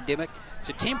the pandemic.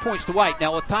 So 10 points to 8.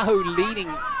 Now Otahuhu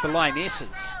leading the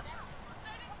Lionesses.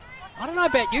 I don't know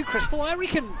about you, Crystal. I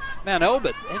reckon Mount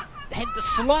Albert have had the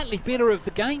slightly better of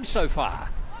the game so far.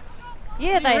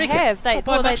 Yeah, they have. They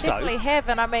though. definitely have.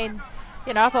 And I mean,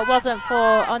 you know, if it wasn't for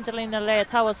Angelina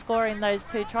Leotawa scoring those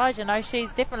 2 tries, you know,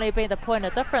 she's definitely been the point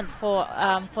of difference for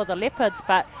the Leopards.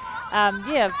 But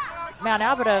yeah, Mount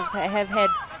Albert have had,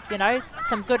 you know,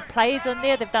 some good plays in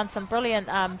there. They've done some brilliant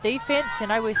defence. You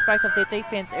know, we spoke of their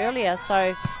defence earlier.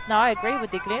 So no, I agree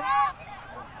with you, Glenn.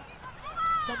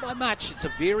 It's not by much. It's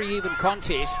a very even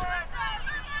contest.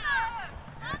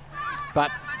 But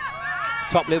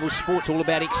top level sport's all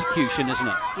about execution, isn't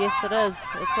it? Yes, it is.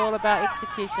 It's all about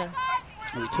execution.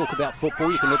 When we talk about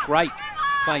football, you can look great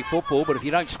playing football, but if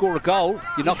you don't score a goal,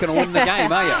 you're not going to win the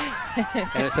game, are you?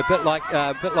 And it's a bit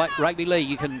like rugby league.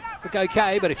 You can look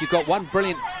okay, but if you've got one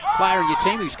brilliant player in your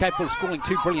team who's capable of scoring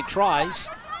 2 brilliant tries,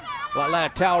 like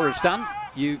Leotawa has done,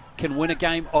 you can win a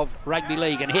game of rugby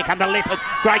league. And here come the Leopards.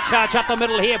 Great charge up the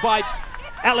middle here by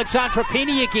Alexandra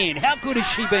Penny again. How good has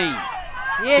she been?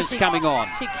 Yeah, since coming on.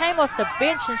 She came off the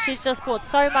bench and she's just brought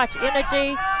so much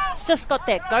energy. She's just got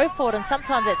that go forward, and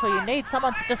sometimes that's all you need,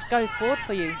 someone to just go forward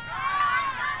for you.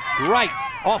 Great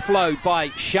offload by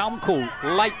Shamkul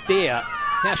late there.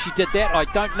 How she did that, I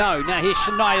don't know. Now here's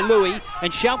Shania Louis,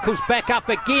 and Shamkul's back up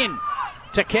again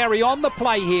to carry on the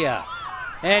play here.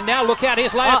 And now look out,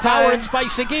 here's Leotawa in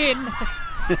space again.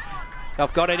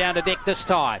 I've got it down to deck this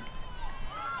time.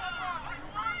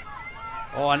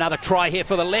 Oh, another try here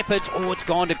for the Leopards. Oh, it's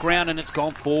gone to ground and it's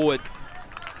gone forward.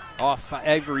 Off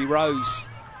Avery Rose.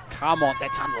 Come on,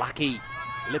 that's unlucky.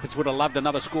 The Leopards would have loved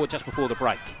another score just before the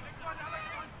break.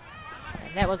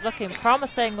 And that was looking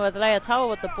promising with Leotawa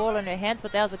with the ball in her hands,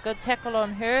 but that was a good tackle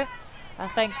on her. I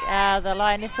think the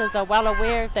Lionesses are well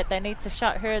aware that they need to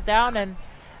shut her down and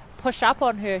push up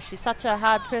on her. She's such a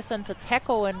hard person to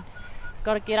tackle, and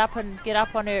got to get up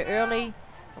on her early,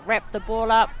 wrap the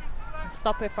ball up, and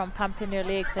stop her from pumping her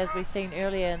legs, as we've seen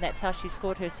earlier, and that's how she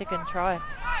scored her second try.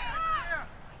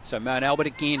 So Mount Albert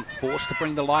again forced to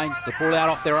bring the ball out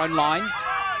off their own line.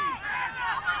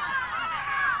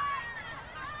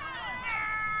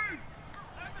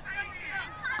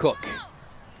 Cook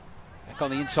back on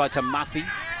the inside to Muffy.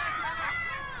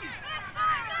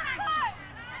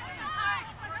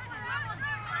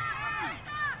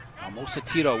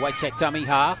 Musatiro waits that dummy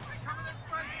half.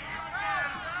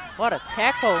 What a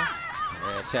tackle.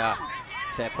 Yeah,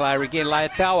 it's our player again,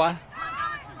 Leotawa.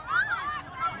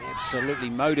 Absolutely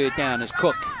mowed her down as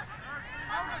Cook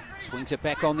swings it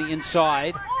back on the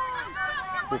inside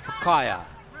for Pakaya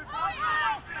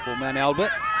for Mount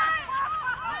Albert.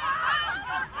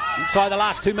 Inside the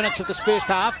last 2 minutes of this first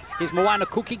half, here's Moana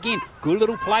Cook again. Good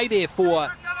little play there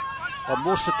for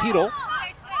Musatiro.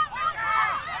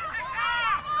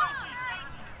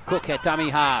 Cook at dummy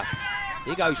half.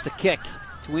 Here goes the kick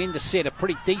to end the set. A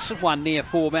pretty decent one there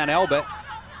for Mount Albert.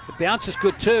 The bounce is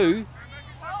good too.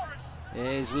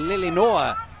 As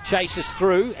Lilinoa chases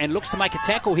through and looks to make a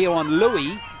tackle here on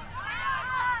Louis.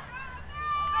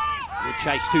 Good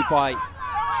chase too by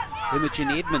Imogen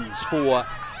Edmonds for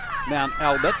Mount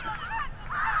Albert.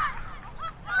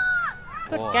 It's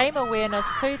good game awareness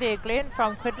too there, Glenn,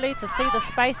 from Quidley to see the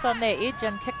space on their edge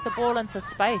and kick the ball into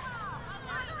space.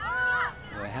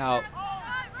 Well, how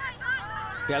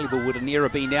valuable would an era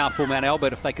be now for Mount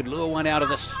Albert if they could lure one out of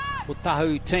this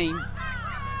Otahuhu team?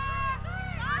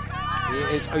 Here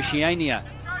is Oceania.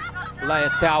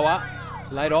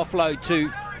 Leotawa. Late offload to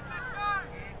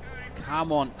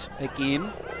Carmont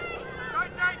again.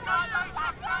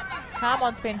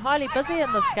 Carmont's been highly busy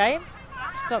in this game.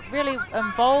 She's got really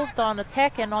involved on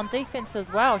attack and on defence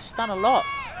as well. She's done a lot.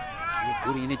 Yeah,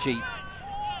 good energy.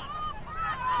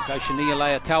 As Oceania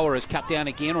Leotawa is cut down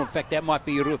again, or in fact that might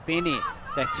be Ruapene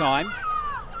that time.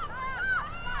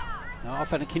 Now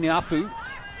off at Kiniafu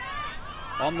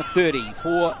on the 30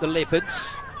 for the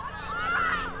Leopards.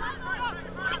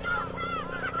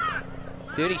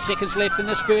 30 seconds left in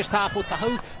this first half.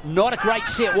 Otahuhu, not a great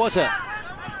set, was it?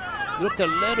 Looked a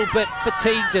little bit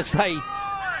fatigued as they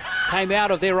came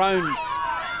out of their own,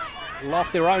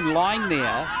 off their own line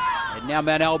there. And now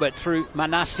Mount Albert through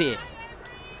Manasseh.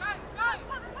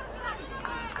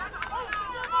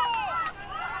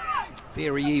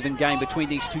 Very even game between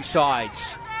these two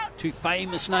sides. Two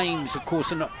famous names, of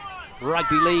course, in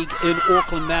rugby league in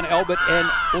Auckland, Mount Albert and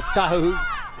Otahuhu.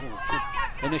 Oh, good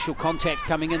initial contact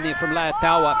coming in there from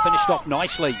Leopards, finished off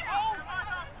nicely.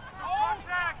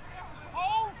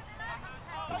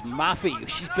 There's Muffy,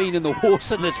 she's been in the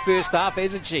horse in this first half,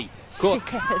 hasn't she? Cook.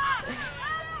 She has.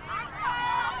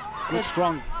 Good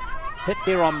strong hit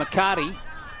there on McCarty.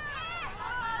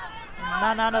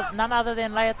 None other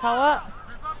than Leopards.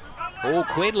 Oh,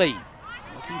 Quedley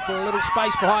looking for a little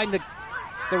space behind the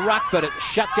ruck, but it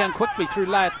shut down quickly through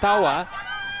Leopards.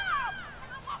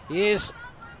 Here's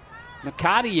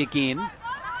McCarty again.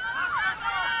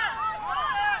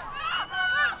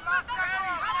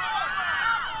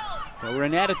 So we're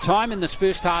in out of time in this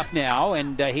first half now,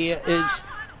 and here is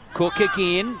Cook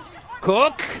again.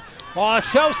 Cook,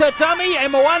 sells the dummy,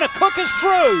 and Moana Cook is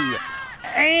through.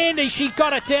 And has she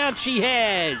got it down? She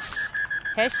has.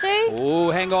 Has she? Oh,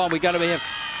 hang on, we're going to have...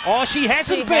 Oh, she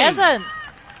hasn't She been. hasn't.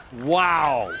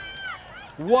 Wow.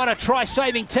 What a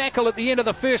try-saving tackle at the end of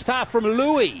the first half from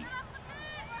Louis.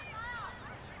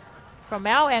 From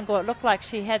our angle, it looked like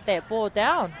she had that ball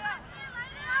down.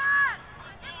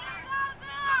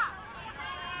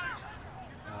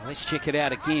 Oh, let's check it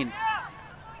out again.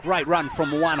 Great run from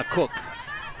Moana Cook.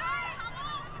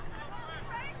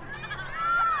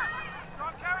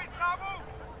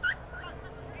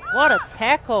 What a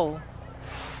tackle.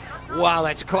 Wow,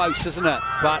 that's close, isn't it?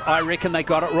 But I reckon they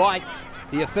got it right,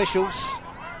 the officials.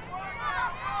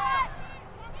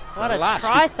 So What a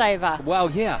try saver. Well,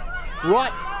 yeah.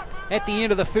 Right at the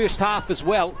end of the first half as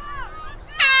well.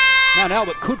 Mount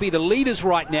Albert could be the leaders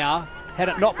right now had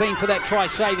it not been for that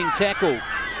try-saving tackle.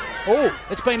 Oh,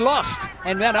 it's been lost,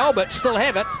 and Mount Albert still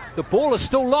have it. The ball is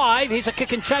still live. Here's a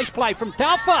kick and chase play from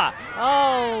Taufa.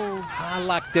 Oh.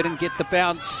 Harluck didn't get the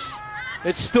bounce.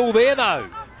 It's still there, though.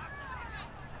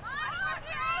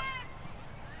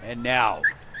 And now,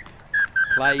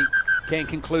 play can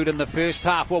conclude in the first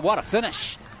half. Well, what a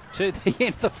finish to the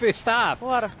end of the first half.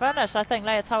 What a finish. I think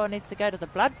Leopards needs to go to the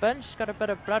blood bin. She's got a bit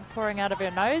of blood pouring out of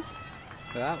her nose.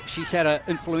 Well, she's had an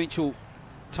influential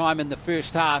time in the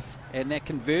first half, and that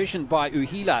conversion by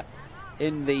Uhila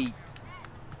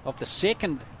of the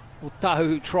second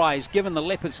Otahuhu try has given the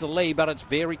Leopards the lead, but it's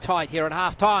very tight here at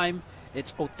half-time.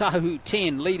 It's Otahuhu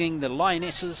 10 leading the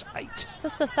Lionesses 8. Is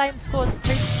this the same score as the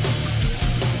previous?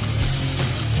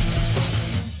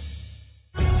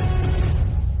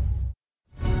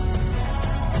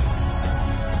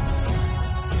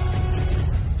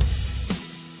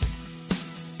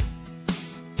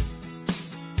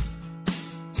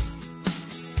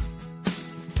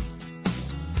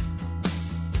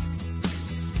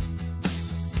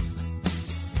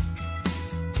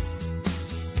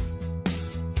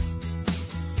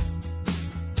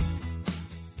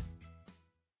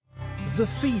 The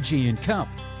Fijian Cup,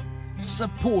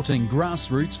 supporting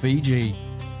grassroots Fiji.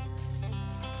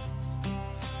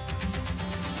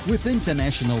 With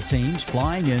international teams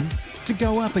flying in to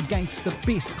go up against the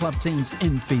best club teams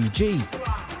in Fiji.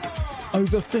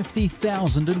 Over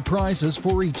 50,000 in prizes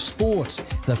for each sport,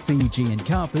 the Fijian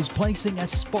Cup is placing a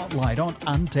spotlight on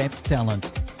untapped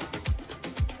talent.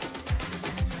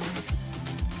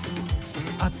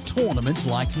 A tournament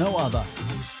like no other.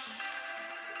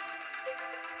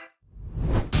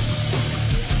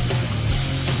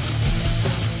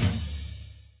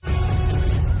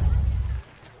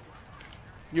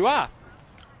 You are.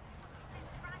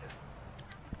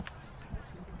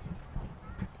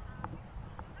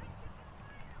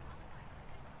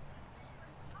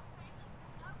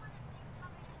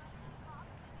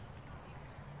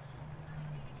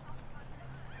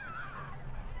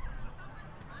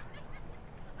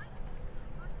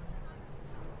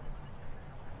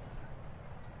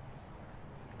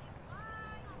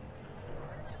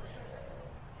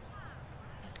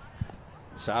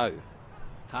 So,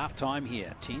 half time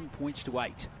here, 10 points to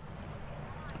 8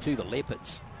 to the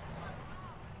Leopards.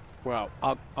 Well,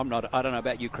 I don't know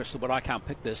about you, Crystal, but I can't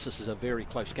pick this. This is a very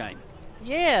close game.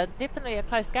 Yeah, definitely a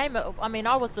close game. I mean,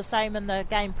 I was the same in the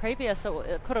game previous.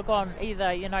 It could have gone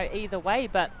either way,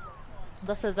 but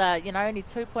this is only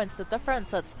 2 points the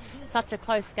difference. It's such a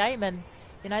close game, and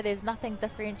there's nothing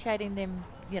differentiating them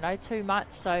too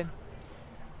much. So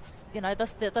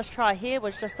this try here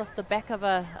was just off the back of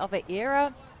an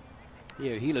error.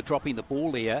 Yeah, Hila dropping the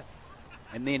ball there,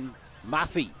 and then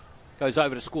Muffy goes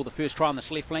over to score the first try on this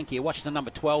left flank here. Watch the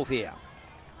number 12 here.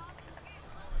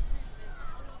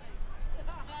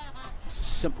 It's a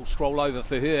simple stroll over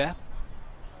for her.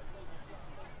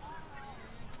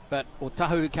 But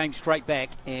Otahuhu came straight back,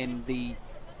 and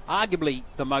arguably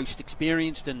the most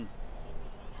experienced and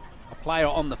a player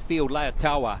on the field,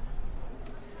 Leopards,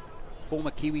 former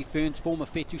Kiwi Ferns, former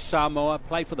Whetu Samoa,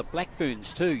 played for the Black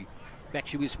Ferns too. Back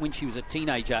when she was a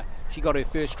teenager, she got her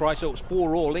first try, so it was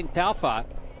 4-all. Then Taufa,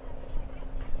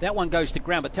 that one goes to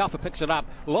ground, but Taufa picks it up.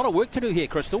 A lot of work to do here,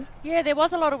 Crystal. Yeah, there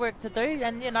was a lot of work to do,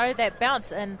 and that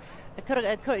bounce, and she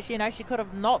could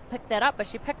have not picked that up, but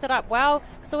she picked it up well.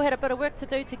 Still had a bit of work to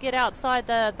do to get outside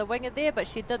the winger there, but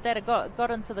she did that and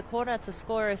got into the corner to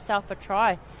score herself a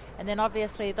try. And then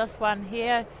obviously this one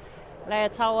here,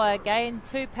 Leopards again,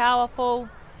 too powerful,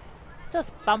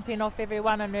 just bumping off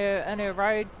everyone in her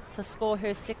road to score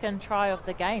her second try of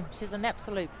the game. She's an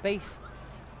absolute beast.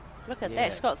 Look at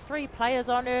that. She's got 3 players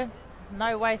on her.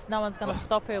 No waste. No one's going to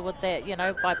stop her with that,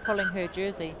 by pulling her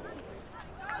jersey.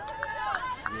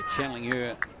 Yeah, channeling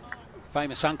her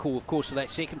famous uncle, of course, for that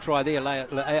second try there,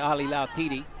 Ali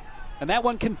Lautiti. And that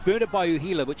one converted by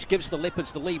Uhila, which gives the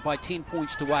Leopards the lead by 10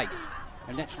 points to 8.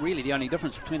 And that's really the only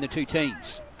difference between the two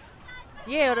teams.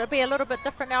 Yeah, it'll be a little bit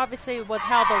different now, obviously, with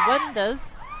how the wind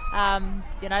is.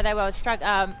 They were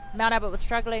Mount Albert was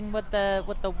struggling with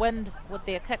the wind with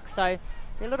their kicks, so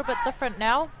they're a little bit different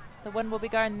now. The wind will be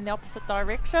going in the opposite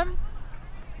direction.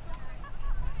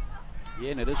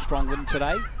 Yeah, and it is strong wind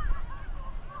today.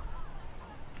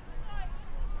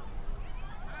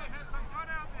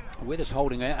 Weather's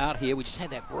holding out here. We just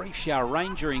had that brief shower of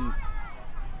rain during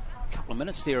a couple of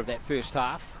minutes there of that first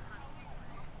half.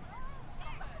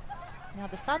 Now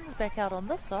the sun's back out on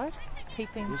this side,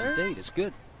 peeping through. Yes, indeed. It's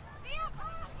good.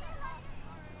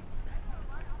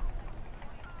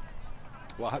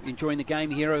 Well, I hope you're enjoying the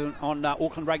game here on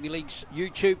Auckland Rugby League's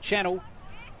YouTube channel.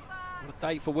 What a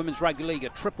day for Women's Rugby League. A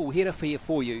triple header here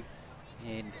for you.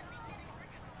 And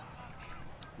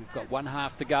we've got one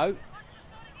half to go.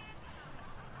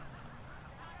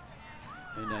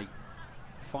 In a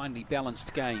finely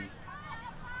balanced game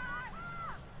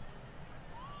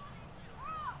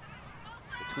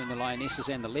between the Lionesses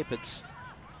and the Leopards.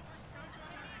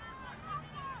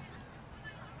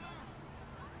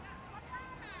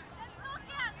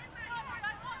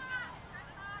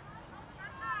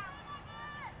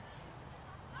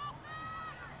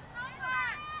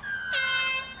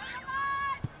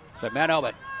 So Mount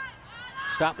Albert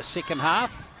start the second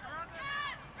half.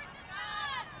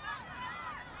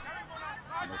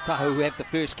 Otahuhu have the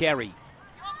first carry.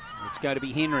 It's going to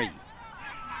be Henry.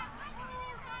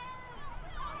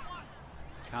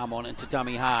 Come on into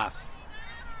dummy half.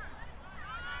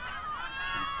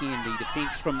 And again, the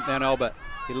defence from Mount Albert.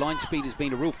 Their line speed has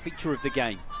been a real feature of the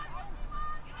game.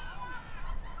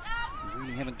 They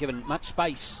really haven't given much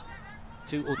space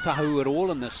to Otahuhu at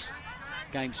all in this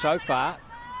game so far.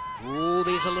 Oh,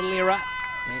 there's a little error.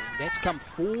 And that's come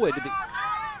forward a bit.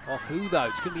 Off who, though?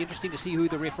 It's going to be interesting to see who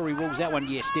the referee rules that one.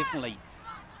 Yes, definitely.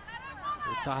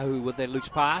 Otahuhu with that loose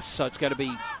pass, so it's going to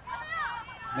be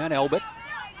Mount Albert.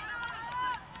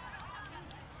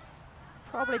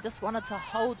 Probably just wanted to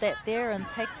hold that there and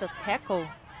take the tackle.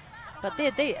 But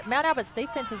Mount Albert's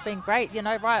defence has been great,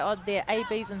 right on their A,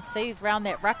 Bs and Cs around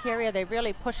that ruck area. They're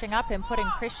really pushing up and putting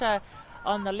pressure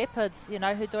on the Leopards, who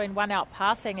are doing one-out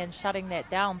passing and shutting that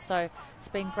down. So it's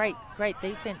been great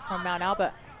defence from Mount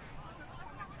Albert.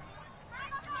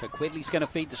 So Quedley's going to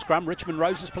feed the scrum. Richmond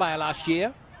Rose's player last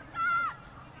year.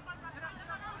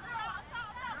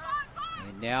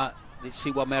 And now let's see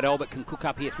what Mount Albert can cook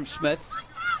up here through Smith.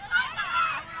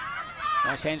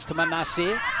 Nice hands to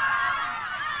Manasseh.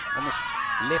 On the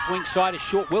left wing side is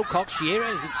short Wilcox. Here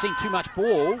hasn't seen too much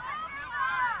ball.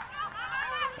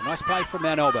 A nice play from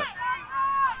Mount Albert.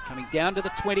 Coming down to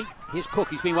the 20. Here's Cook.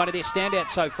 He's been one of their standouts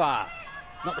so far.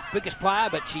 Not the biggest player,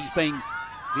 but she's been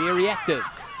very active.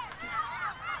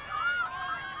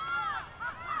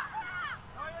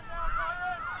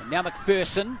 And now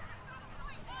McPherson.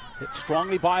 Hit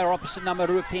strongly by her opposite number,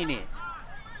 Ruapene.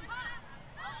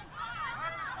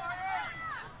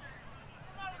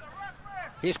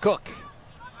 Here's Cook.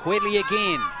 Quedley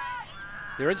again.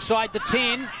 They're inside the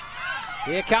 10.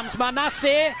 Here comes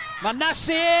Manasseh.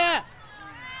 Manasseh!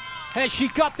 Has she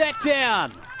got that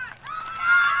down?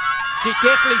 She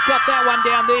definitely got that one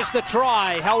down. There's the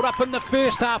try. Held up in the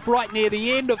first half, right near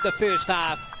the end of the first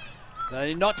half.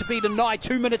 Not to be denied,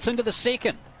 2 minutes into the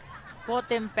second. Brought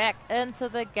them back into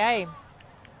the game.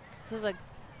 This is a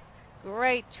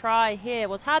great try here. It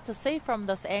was hard to see from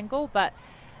this angle, but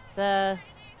the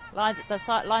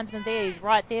linesman there is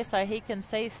right there so he can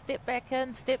see. Step back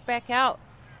in, step back out.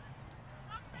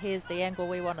 here's the angle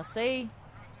we want to see.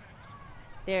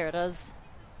 There it is.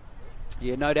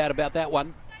 Yeah, no doubt about that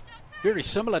one. Very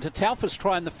similar to Taufa's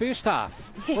try in the first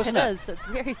half, wasn't it? It is. It's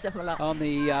very similar. On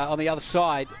the other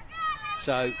side.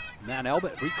 So Mount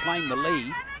Albert reclaim the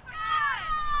lead.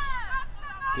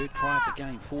 Third try of the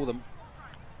game for them.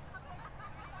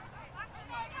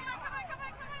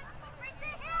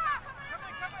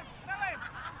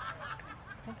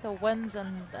 I think the wins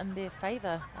in their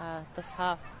favour this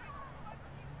half.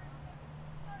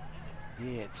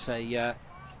 Yeah, it's hard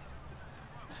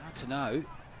to know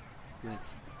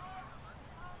with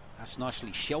us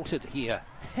nicely sheltered here.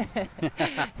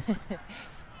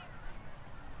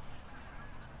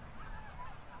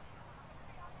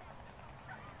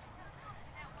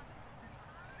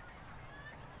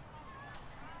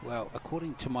 Well,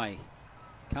 according to my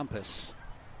compass,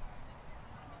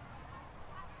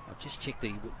 I'll just check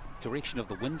the direction of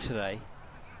the wind today.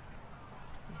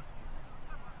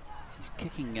 She's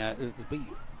kicking, it'll be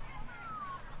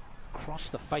across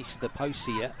the face of the post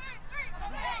here.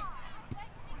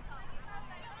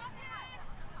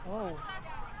 Whoa.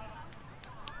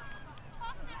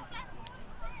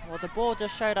 Well, the ball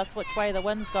just showed us which way the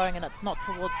wind's going, and it's not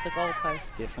towards the goalpost.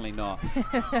 Definitely not.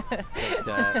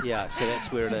 But, yeah, so that's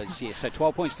where it is. Yeah, so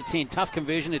 12 points to 10. Tough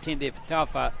conversion attempt there for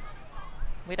Taufa.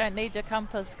 We don't need your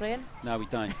compass, Glenn. No, we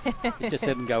don't. It just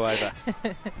didn't go over.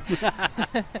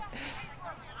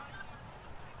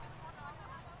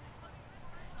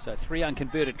 So 3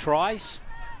 unconverted tries.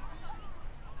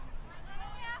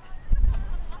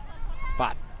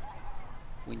 But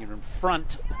when you're in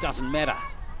front, it doesn't matter.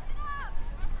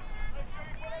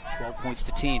 12 points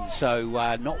to 10. So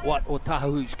not what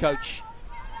Otahuhu's coach,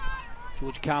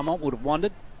 George Carmont, would have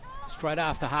wanted. Straight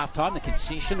after halftime, the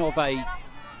concession of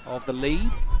the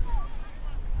lead.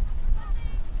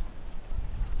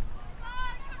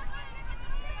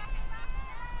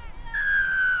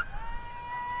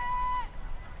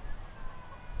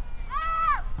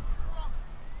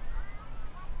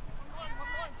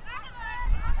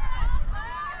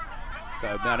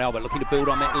 So Mount Albert looking to build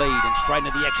on that lead, and straight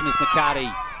into the action is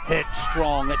McCarty. Hit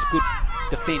strong. That's good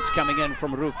defence coming in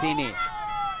from Rupini.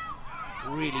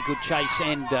 Really good chase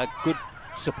and good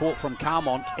support from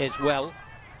Carmont as well.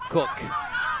 Cook.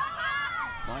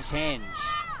 Nice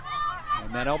hands.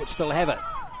 And Mount Albert still have it.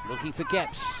 Looking for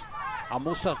gaps.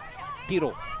 Amosa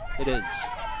Tiro. It is.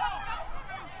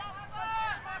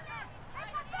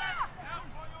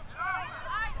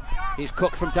 Here's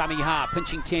Cook from dummy half,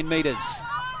 pinching 10 metres.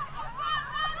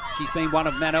 She's been one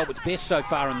of Mount Albert's best so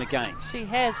far in the game. She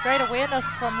has. Great awareness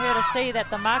from her to see that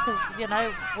the markers,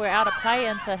 were out of play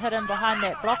and to hit in behind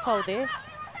that block hole there.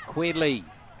 Quedley.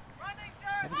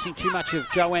 Haven't seen too much of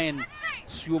Joanne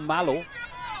Suomalo.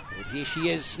 But here she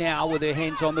is now with her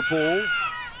hands on the ball.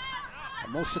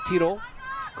 Mosatiro.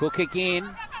 Cook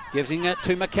again. Giving it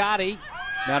to McCarty.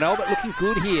 Mount Albert looking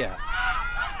good here.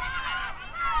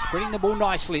 Spreading the ball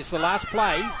nicely. It's the last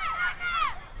play.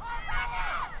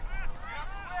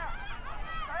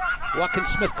 What can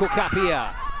Smith cook up here?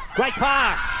 Great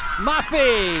pass.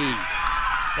 Muffy.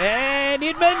 And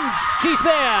Edmonds. She's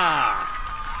there.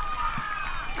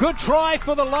 Good try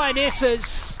for the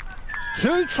Lionesses.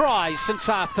 2 tries since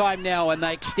halftime now, and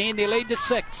they extend their lead to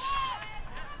 6.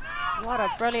 What a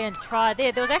brilliant try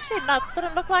there. There was actually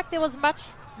didn't look like there was much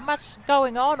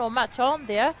going on or much on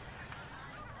there.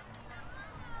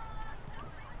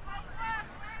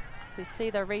 So we see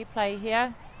the replay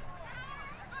here.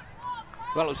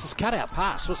 Well, it was this cut-out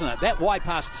pass, wasn't it? That wide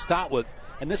pass to start with,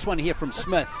 and this one here from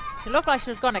Smith. She looked like she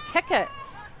was going to kick it.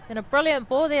 Then a brilliant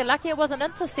ball there. Lucky it wasn't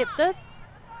intercepted.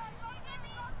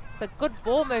 But good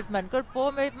ball movement, a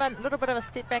little bit of a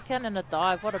step back in and a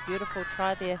dive. What a beautiful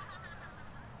try there.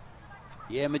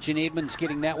 Yeah, Imogen Edmonds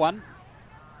getting that one.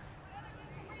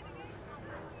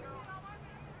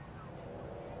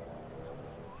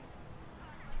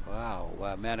 Wow,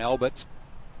 Mount Albert's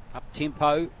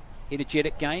up-tempo,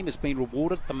 energetic game has been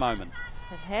rewarded at the moment.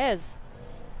 It has.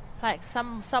 Like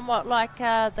somewhat like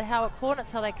the Howard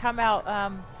Hornets, how they come out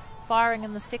firing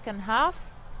in the second half.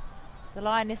 The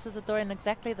Lionesses are doing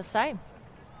exactly the same.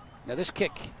 Now this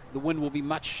kick, the wind will be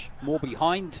much more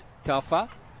behind Taufa.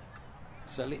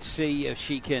 So let's see if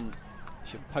she can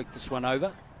poke this one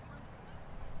over.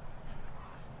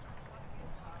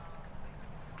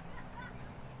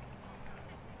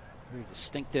 Very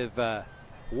distinctive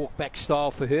walk-back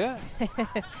style for her.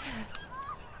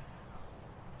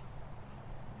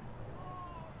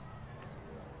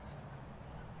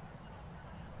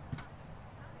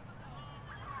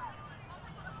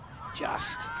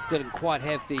 Just didn't quite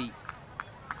have the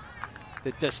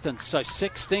distance. So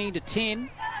 16 to 10.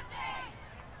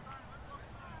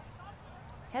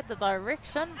 Had the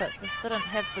direction, but just didn't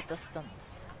have the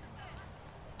distance.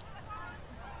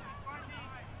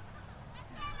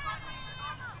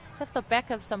 It's off the back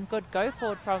of some good go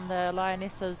forward from the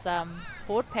Lionesses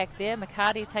forward pack there.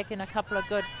 McCarty taking a couple of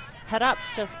good hit-ups,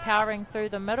 just powering through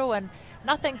the middle, and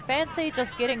nothing fancy,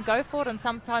 just getting go forward, and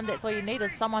sometimes that's all you need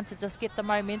is someone to just get the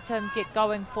momentum, get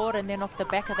going forward, and then off the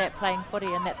back of that playing footy,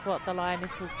 and that's what the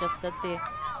Lionesses just did there.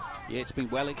 Yeah, it's been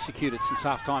well executed since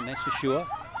half-time, that's for sure.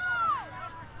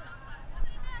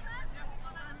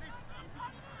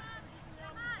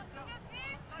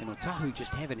 And Otahuhu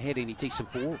just haven't had any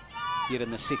decent ball yet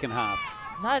in the second half.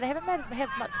 No, they haven't had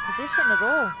much possession at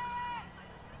all.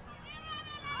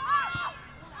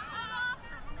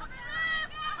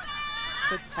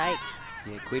 Good take.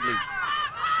 Yeah, Quidley.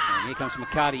 And here comes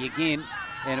McCarty again.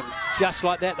 And it was just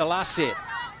like that the last set.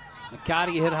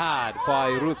 McCarty hit hard by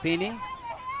Ruapene.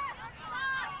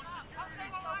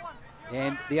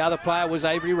 And the other player was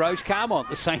Avery Rose-Carmont,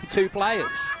 the same two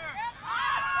players.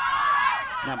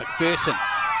 Now McPherson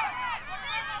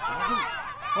doesn't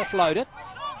offload it.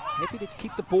 Happy to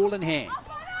keep the ball in hand.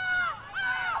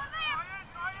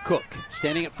 Cook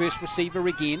standing at first receiver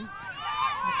again.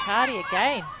 McCarty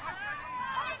again.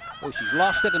 Well, she's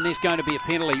lost it, and there's going to be a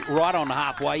penalty right on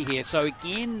halfway here. So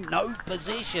again, no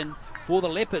possession for the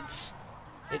Leopards.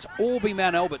 It's all been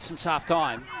Mount Albert since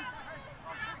half-time.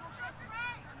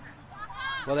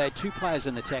 Well, they had two players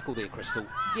in the tackle there, Crystal.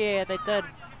 Yeah, they did.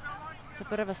 It's a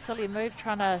bit of a silly move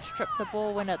trying to strip the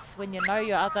ball when you know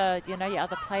your other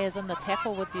players in the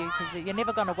tackle with you, because you're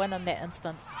never going to win in that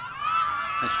instance.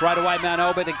 And straight away, Mount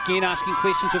Albert again asking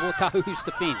questions of Otahuhu's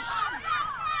defence.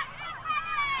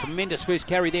 Tremendous first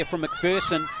carry there from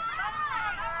McPherson.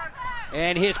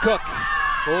 And here's Cook.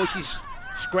 Oh, she's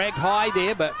scragged high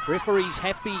there, but referee's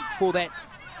happy for that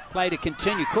play to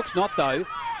continue. Cook's not, though.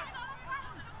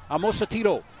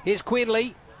 Amosatiro. Here's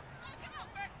Quedley.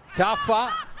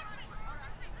 Tafa.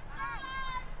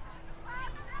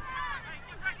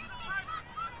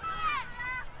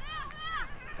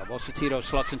 Amosatiro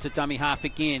slots into dummy half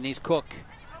again. Here's Cook.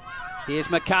 Here's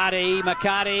McCarty.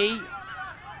 McCarty.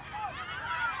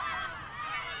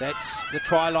 That's the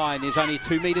try line. There's only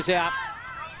 2 metres out.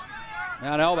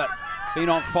 Mount Albert been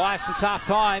on fire since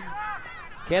half-time.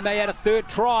 Can they add a third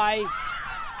try?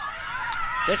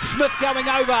 There's Smith going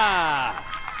over.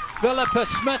 Philippa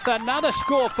Smith, another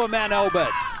score for Mount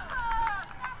Albert.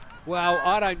 Well,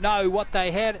 I don't know what they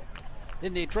had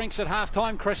in their drinks at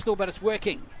half-time, Crystal, but it's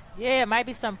working. Yeah,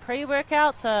 maybe some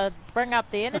pre-workout to bring up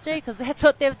the energy, because that's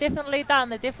what they've definitely done.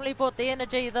 They've definitely brought the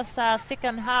energy this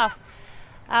second half.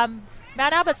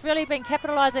 Mount Albert's really been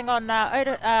capitalising on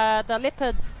the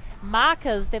Leopards'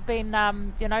 markers. They've been,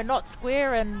 not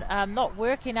square and not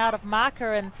working out of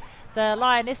marker, and the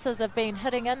Lionesses have been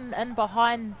hitting in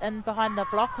behind the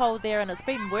block hole there, and it's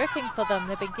been working for them.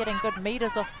 They've been getting good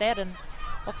metres off that, and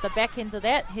off the back end of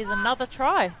that, here's another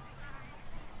try.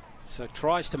 So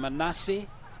tries to Manasseh,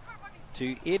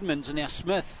 to Edmonds, and now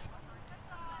Smith.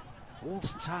 All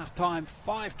since half-time,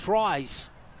 5 tries.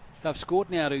 They've scored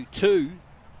now to 2.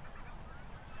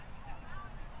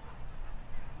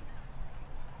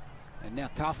 And now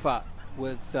Tafa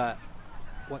with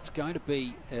what's going to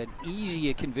be an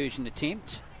easier conversion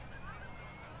attempt.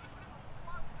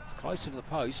 It's closer to the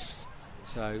post.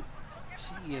 So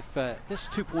see if this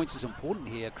 2 points is important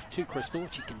here to Crystal.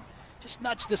 She can just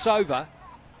nudge this over.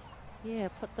 Yeah,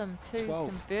 put them 2 12.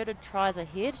 converted tries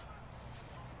ahead.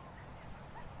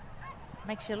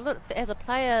 Makes you look, as a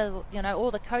player,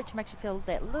 or the coach makes you feel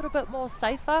that little bit more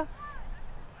safer.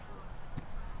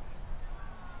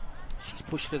 She's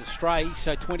pushed it astray,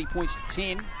 so 20 points to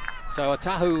 10. So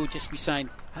Otahuhu will just be saying,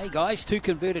 hey guys, 2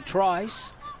 converted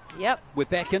tries. Yep. We're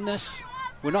back in this.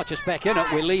 We're not just back in it,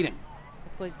 we're leading.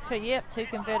 If we 2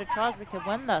 converted tries, we could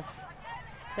win this.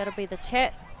 That'll be the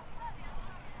chat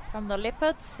from the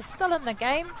Leopards. They're still in the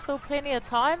game, still plenty of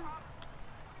time.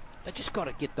 They just got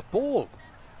to get the ball.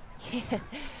 Yeah.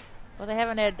 Well, they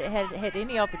haven't had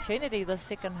any opportunity this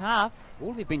second half.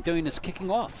 All they've been doing is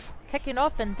kicking off. Kicking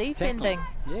off and defending.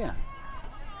 Tackling. Yeah.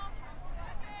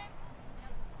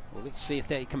 Well, let's see if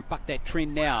they can buck that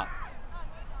trend now.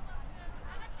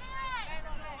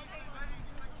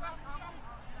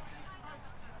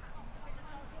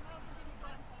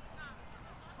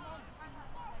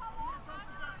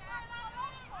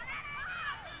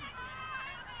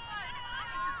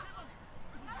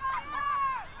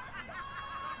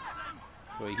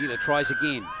 Healer tries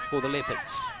again for the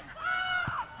Leopards.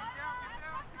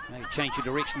 They change the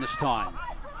direction this time.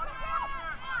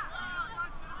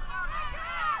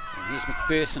 And here's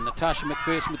McPherson, Natasha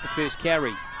McPherson with the first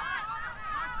carry.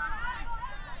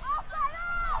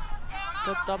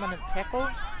 Good dominant tackle.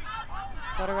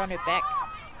 Got her on her back.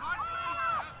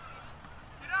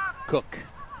 Cook.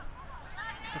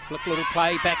 Just a flick little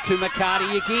play back to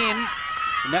McCarty again.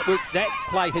 And that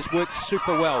play has worked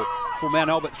super well for Mount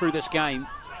Albert through this game.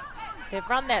 They've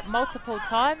run that multiple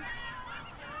times.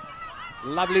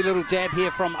 Lovely little dab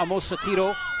here from Amosa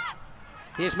Tiro.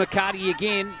 Here's McCarty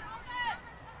again.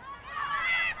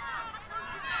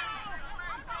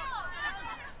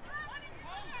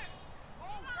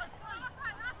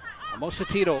 Amosa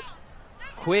Tiro.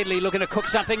 Quedley looking to cook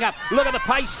something up. Look at the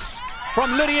pace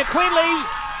from Lydia Quedley.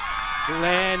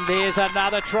 And there's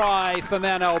another try for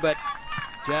Mount Albert.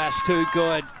 Just too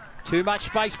good. Too much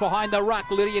space behind the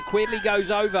ruck. Lydia Quedley goes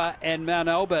over, and Mount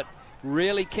Albert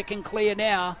really kicking clear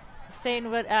now. Seen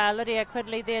with Lydia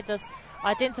Quedley there, just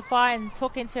identifying,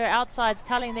 talking to her outsides,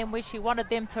 telling them where she wanted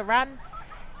them to run,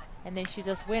 and then she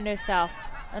just went herself.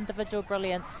 Individual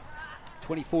brilliance.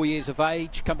 24 years of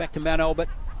age, come back to Mount Albert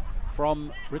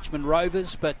from Richmond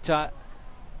Rovers, but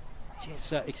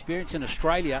just experience in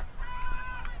Australia.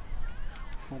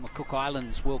 Former Cook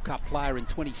Islands World Cup player in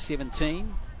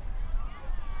 2017.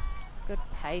 Good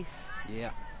pace.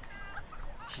 Yeah.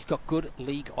 She's got good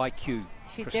league IQ.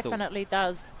 She Crystal. definitely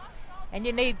does. And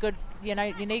you need good, you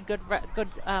need good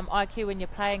IQ when you're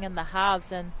playing in the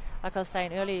halves. And like I was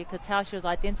saying earlier, you could tell she was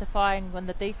identifying when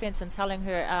the defense and telling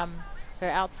her her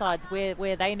outsides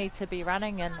where they need to be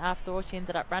running. And after all, she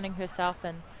ended up running herself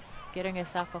and getting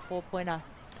herself a 4-pointer.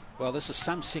 Well, this is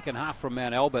some second half from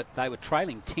Mount Albert. They were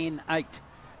trailing 10-8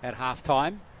 at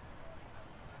half-time.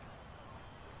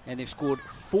 And they've scored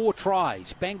 4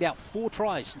 tries, banged out 4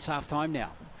 tries since half-time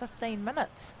now. 15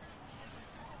 minutes.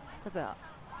 Just about.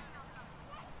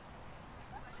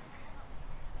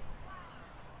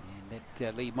 And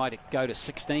that lead might go to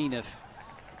 16 if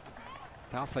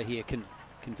Taufa here can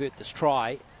convert this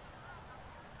try.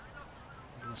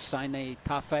 Saine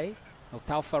Tafe, or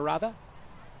Taufa rather.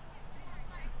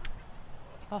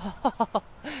 Oh. Of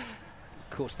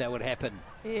course that would happen.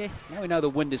 Yes. Now we know the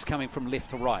wind is coming from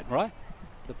left to right, right?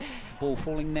 The ball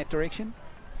falling in that direction?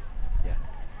 Yeah.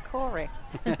 Correct.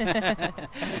 And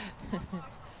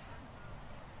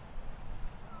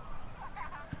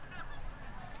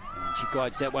she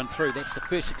guides that one through. That's the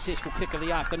first successful kick of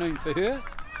the afternoon for her.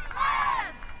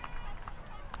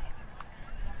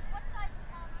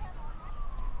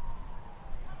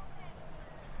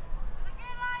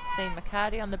 Seen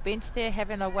McCarty on the bench there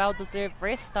having a well-deserved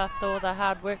rest after all the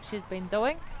hard work she's been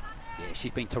doing. Yeah,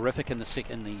 she's been terrific in the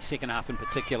second half in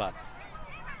particular.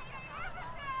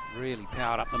 Really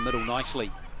powered up the middle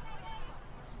nicely.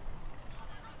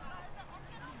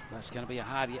 Well, it's going to be a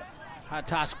hard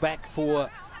task back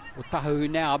for Otahuhu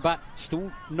now, but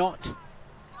still not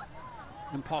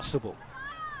impossible.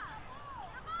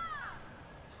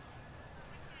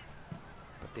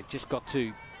 But they've just got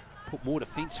to put more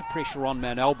defensive pressure on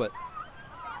Mount Albert.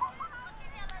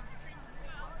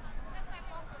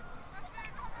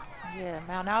 Yeah,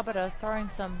 Mount Albert are throwing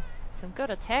some good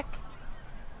attack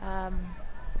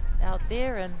out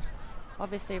there, and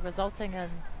obviously resulting in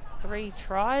 3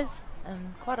 tries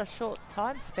in quite a short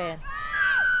time span.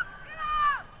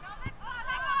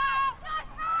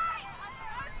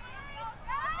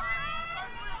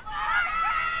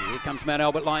 Here comes Mount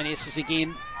Albert Lionesses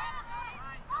again.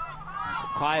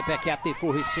 Kaya back out there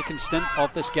for his second stint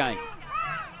of this game.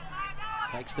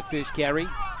 Takes the first carry.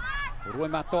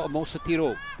 Roimato Amosa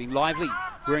Tiro been lively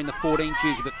wearing the 14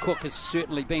 jersey, but Cook has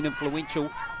certainly been influential.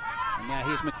 And now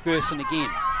here's McPherson again.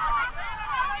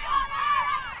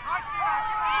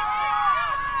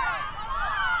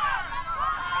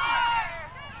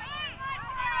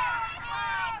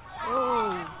 Ooh.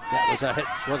 That was a hit,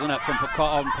 wasn't it, from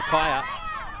Pakaya?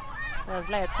 That was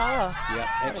Leotards. Yep,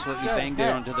 absolutely banged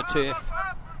her onto the turf.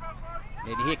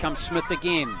 And here comes Smith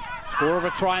again. Score of a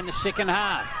try in the second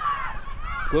half.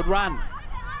 Good run.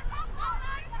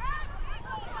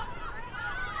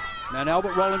 Mount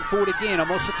Albert rolling forward again.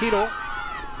 Amosa Tiro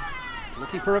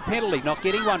looking for a penalty, not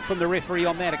getting one from the referee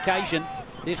on that occasion.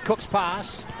 There's Cook's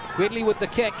pass. Quedley with the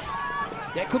kick.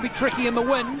 That could be tricky in the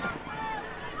wind.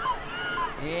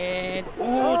 And,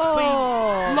 it's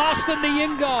been lost in the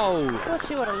in goal. I thought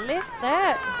she would have left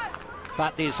that.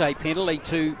 But there's a penalty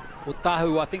to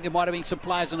Otahuhu. I think there might have been some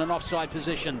players in an offside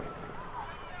position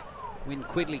when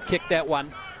Quedley kicked that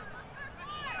one.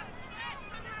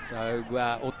 So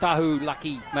Otahuhu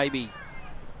lucky maybe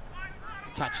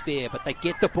touch there, but they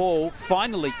get the ball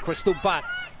finally, Crystal, but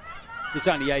there's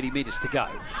only 80 metres to go.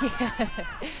 Yeah,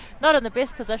 not in the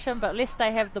best position, but lest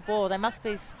they have the ball. They must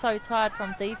be so tired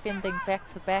from defending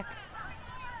back to back.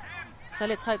 So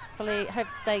let's hope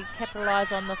they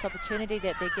capitalise on this opportunity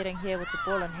that they're getting here with the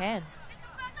ball in hand.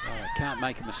 Well, they can't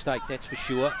make a mistake, that's for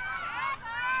sure.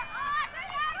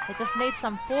 They just need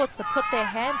some forwards to put their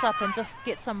hands up and just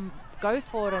get some go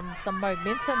forward and some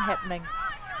momentum happening.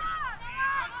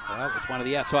 Well, it was one of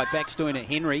the outside backs doing it,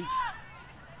 Henry.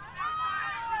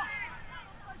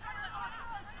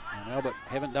 And Albert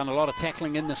haven't done a lot of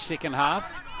tackling in the second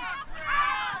half.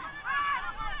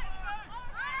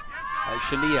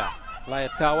 Oshania,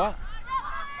 Leotawa.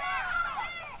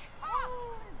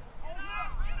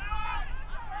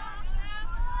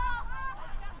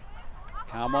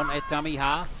 Come on at dummy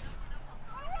half.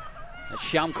 That's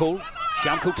Shamkul.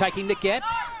 Shamkul taking the gap.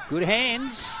 Good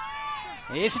hands.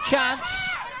 Here's a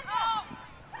chance.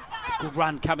 It's a good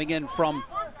run coming in from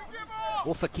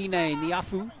Ofakine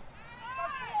Niafu.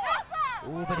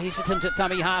 Oh, but hesitant at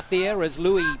dummy half there as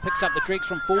Louis picks up the dregs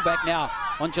from fullback now.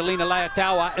 Angelina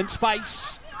Leotawa in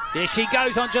space. There she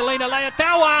goes, Angelina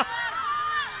Leotawa.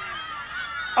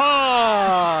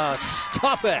 Oh,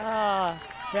 stop it. Oh.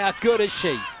 How good is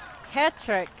she?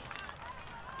 Hat-trick.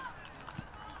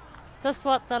 Just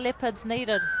what the Leopards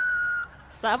needed.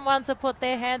 Someone to put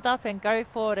their hand up and go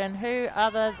forward, and who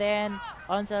other than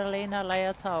Angelina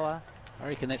Leotawa. I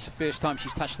reckon that's the first time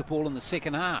she's touched the ball in the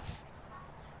second half.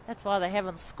 That's why they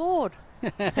haven't scored.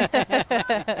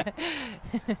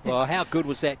 Well, how good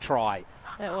was that try?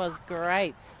 It was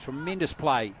great. Tremendous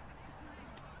play.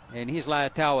 And here's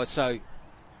Leotawa, so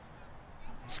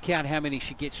let's count how many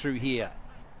she gets through here.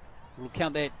 We'll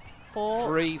count that 4,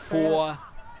 3, 4,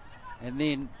 and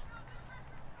then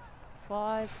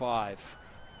 5.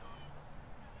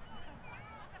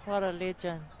 What a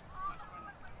legend.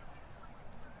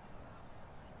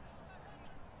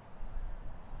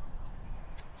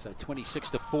 So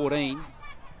 26-14.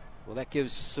 Well, that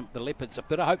gives the Leopards a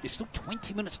bit of hope. There's still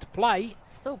 20 minutes to play.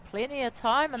 Still plenty of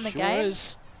time in the sure game.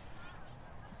 Is.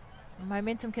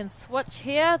 Momentum can switch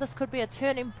here. This could be a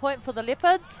turning point for the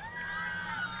Leopards.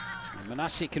 And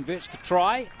Manasseh converts to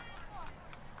try.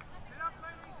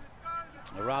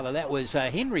 Or rather, that was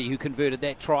Henry who converted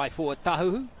that try for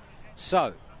Otahuhu.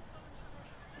 So,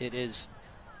 it is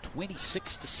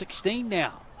 26-16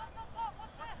 now.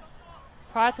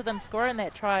 Prior to them scoring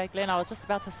that try, Glenn, I was just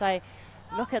about to say,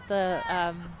 look at the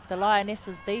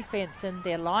Lionesses' defence and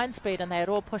their line speed, and they had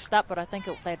all pushed up, but I think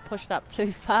they'd pushed up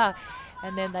too far,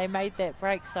 and then they made that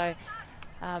break. So,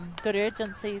 good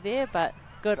urgency there, but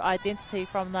good identity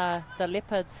from the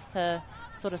Leopards to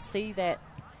sort of see that.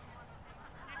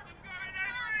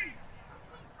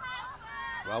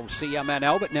 Well, we'll see how Mount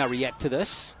Albert now react to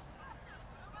this.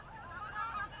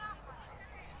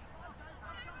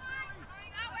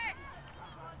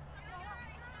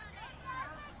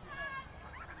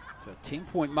 So a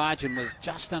 10-point margin with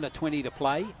just under 20 to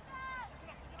play.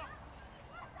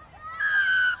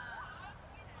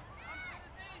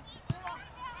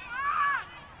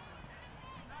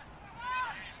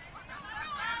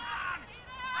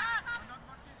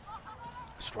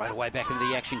 Straight away back into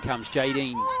the action comes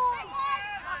Jadine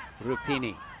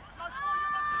Rupini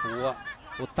for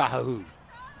Otahuhu.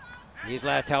 Here's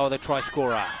Leotawa, the try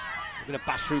scorer. We're going to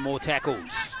bust through more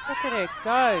tackles. Look at her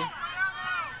go.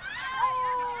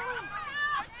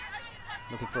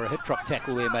 Looking for a hip drop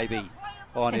tackle there maybe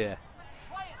on her.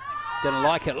 Didn't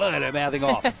like it. Look at her mouthing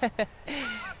off.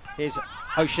 Here's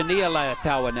Oshania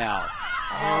Leotawa now.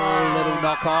 Oh, little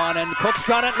knock on, and Cook's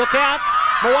got it. Look out.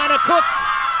 Moana Cook.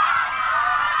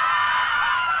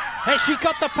 Has she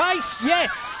got the pace?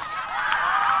 Yes.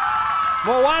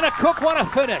 Moana Cook, what a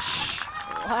finish.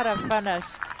 What a finish.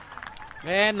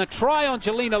 And the try on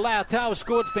Angelina Leotawa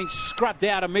scored has been scrubbed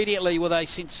out immediately with a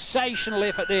sensational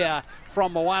effort there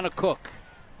from Moana Cook.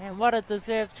 And what a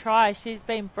deserved try. She's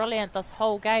been brilliant this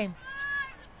whole game.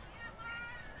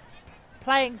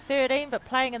 Playing 13, but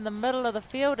playing in the middle of the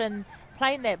field and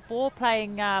playing that ball,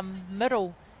 playing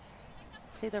middle.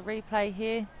 See the replay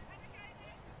here.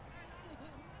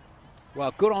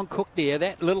 Well, good on Cook there.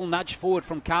 That little nudge forward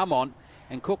from Carmon.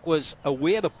 And Cook was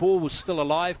aware the ball was still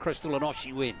alive, Crystal, and off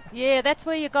she went. Yeah, that's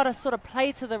where you've got to sort of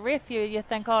play to the ref. You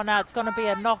think, oh, no, it's going to be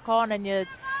a knock-on, and you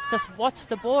just watch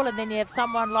the ball, and then you have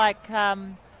someone like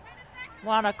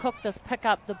Moana Cook just pick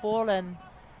up the ball and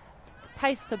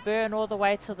pace the burn all the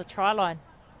way to the try line.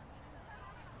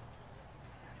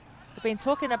 We've been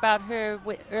talking about her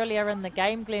earlier in the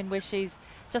game, Glenn, where she's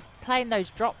just playing those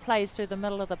drop plays through the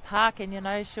middle of the park, and, you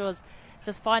know, she was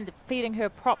just feeding her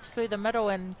props through the middle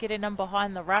and getting them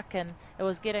behind the ruck, and it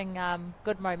was getting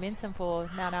good momentum for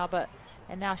Mount Albert,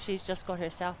 and now she's just got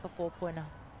herself a 4-pointer.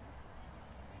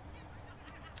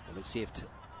 Well, let's see if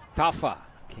Tafa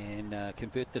can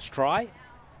convert this try.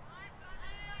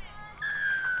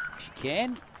 She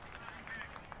can.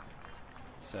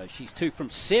 So she's 2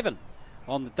 from 7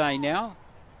 on the day now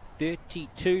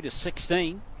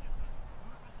 32-16.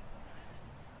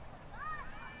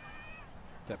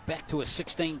 So back to a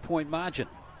 16-point margin.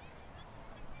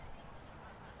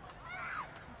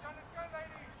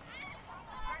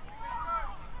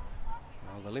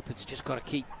 Well, the Leopards have just got to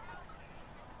keep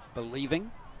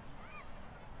believing.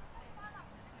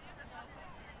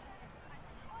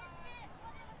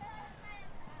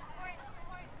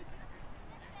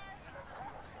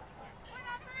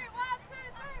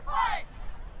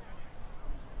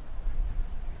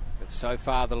 But so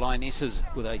far, the Lionesses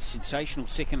with a sensational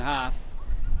second half.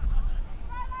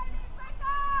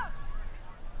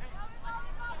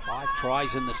 5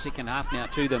 tries in the second half now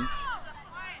to them.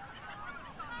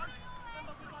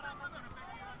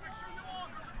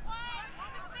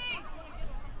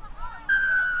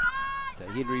 So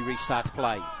Henry restarts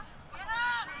play.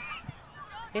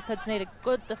 Leopards need a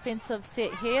good defensive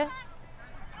set here.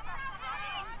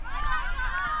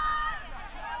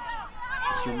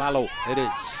 Sumalo, it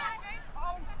is.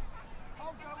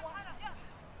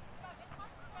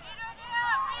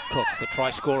 Cook, the try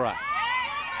scorer.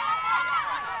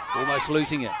 Almost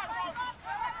losing it.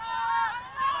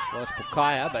 Was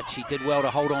Pukaya, but she did well to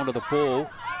hold on to the ball.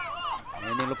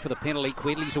 And then look for the penalty.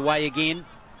 Quedley's away again.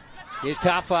 Here's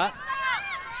Tafa.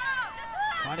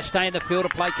 Trying to stay in the field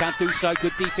of play, can't do so.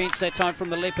 Good defence that time from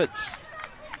the Leopards.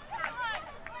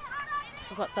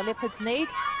 This is what the Leopards need.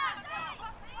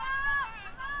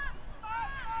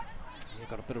 Yeah,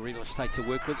 got a bit of real estate to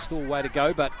work with. Still a way to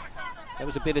go, but that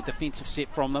was a better defensive set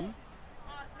from them.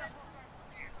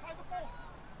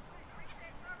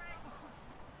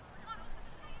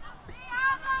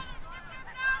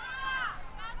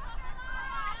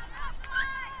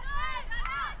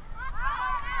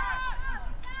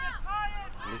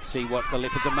 Let's see what the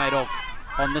Leopards are made of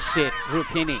on the set.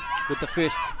 Ruapeni with the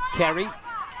first carry.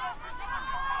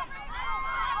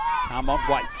 Carmont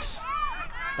waits.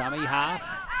 Dummy half.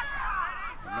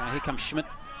 And now here comes Schmidt.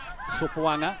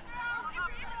 Sopoanga.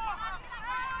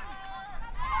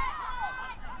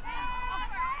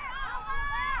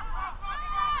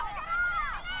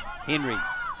 Henry.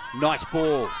 Nice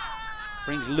ball.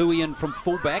 Brings Louis in from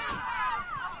fullback.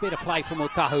 It's better play from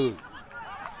Otahuhu.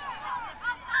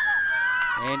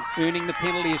 And earning the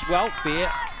penalty as well.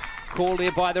 Fair call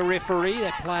there by the referee.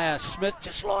 That player, Smith,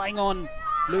 just lying on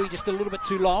Louis just a little bit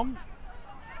too long.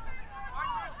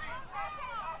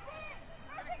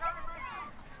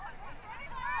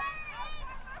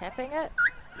 Tapping it.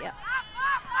 Yep.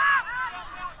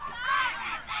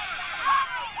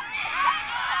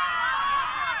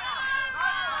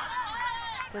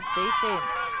 Good defense.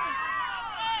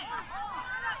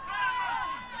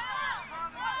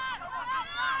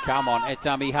 Come on, at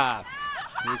dummy half.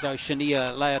 Here's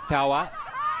Oshania Leatawa.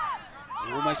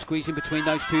 Almost squeezing between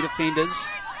those two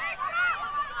defenders.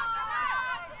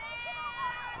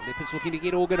 The Leopards looking to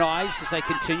get organised as they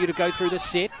continue to go through the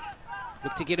set.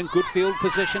 Look to get in good field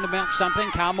position to mount something.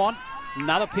 Come on.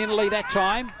 Another penalty that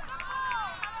time.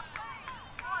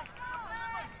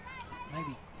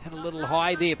 Maybe hit a little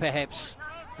high there perhaps.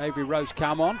 Avery Rose,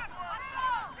 come on.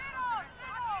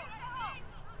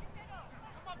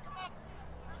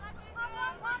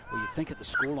 Well, you think at the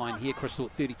scoreline here, Crystal,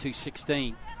 at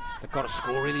 32-16, they've got to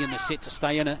score really in the set to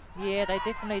stay in it. Yeah, they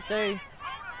definitely do.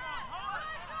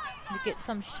 You get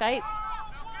some shape.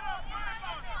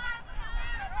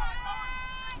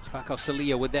 It's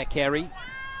Whakasalia with that carry.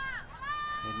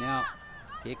 And now,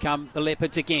 here come the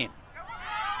Leopards again.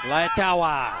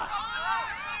 Leatawa.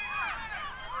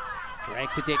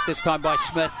 Dragged to deck this time by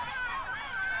Smith.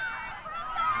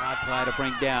 Hard play to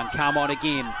bring down. Come on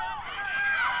again.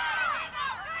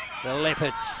 The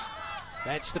Leopards.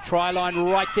 That's the try line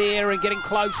right there and getting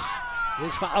close.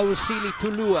 There's for Owasili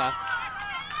Tulua.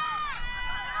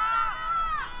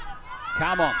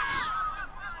 Carmont.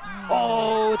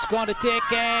 Oh, it's gone to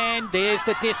deck and there's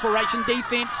the desperation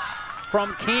defence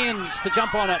from Cairns to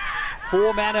jump on it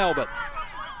for Mount Albert.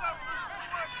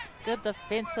 Good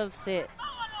defensive set.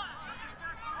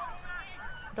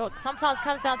 It sometimes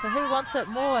comes down to who wants it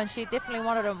more, and she definitely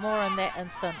wanted it more in that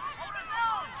instance.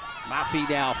 Murphy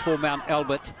now for Mount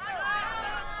Albert.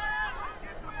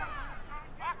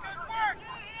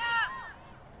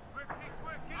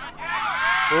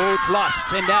 Oh, it's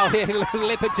lost. And now here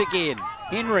Leopards again.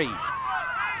 Henry.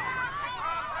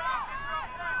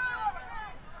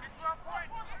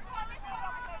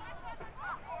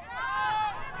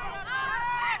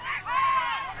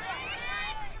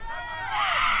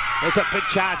 There's a big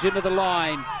charge into the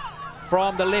line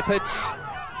from the Leopards.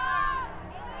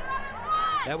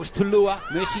 That was Tulua,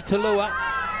 Mercy Tulua.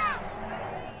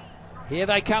 Here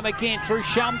they come again through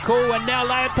Shamko, and now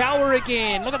Leopards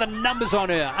again. Look at the numbers on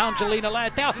her. Angelina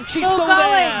Leopards. She's still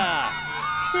there.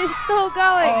 She's still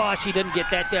going. Oh, she didn't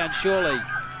get that down, surely.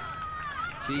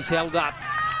 She's held up.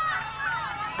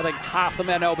 I think half the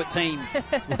Mount Albert team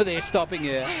were there stopping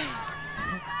her.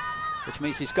 Which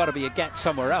means there's got to be a gap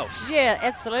somewhere else. Yeah,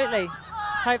 absolutely.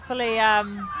 Hopefully,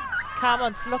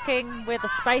 Carmen's looking where the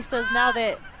space is now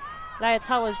that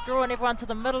Leopards is drawing everyone to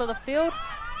the middle of the field.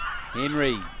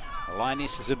 Henry. The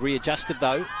Lionesses had readjusted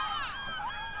though.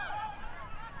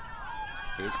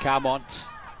 Here's Carmont.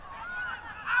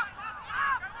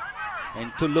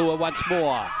 And Tulua once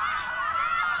more.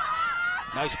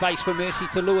 No space for Mercy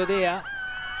Tulua there.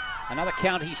 Another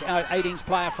county's 18s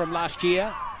player from last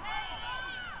year.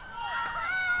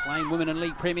 Playing Women in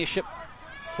League Premiership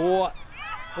for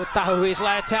Otahuhu. Here's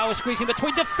Leopards squeezing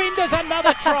between defenders.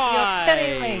 Another try. You're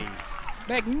kidding me.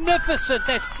 Magnificent.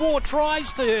 That's 4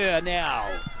 tries to her now.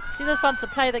 She just wants to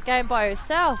play the game by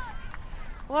herself.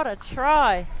 What a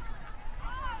try.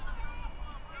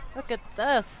 Look at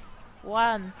this.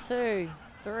 1, 2,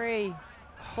 3,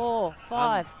 4,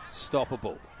 5.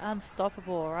 Unstoppable.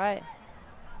 Unstoppable, right?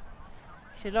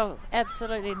 She looks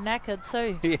absolutely knackered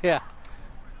too. Yeah.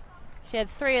 She had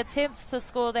 3 attempts to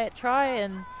score that try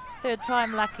and third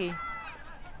time lucky.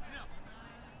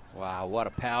 Wow, what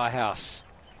a powerhouse.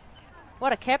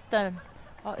 What a captain.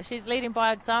 Oh, she's leading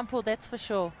by example, that's for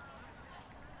sure.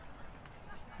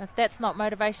 If that's not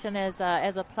motivation as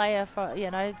a player, for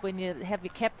when you have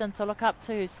your captain to look up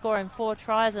to who's scoring 4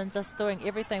 tries and just doing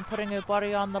everything, putting her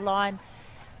body on the line,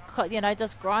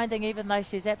 just grinding even though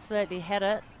she's absolutely had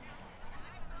it.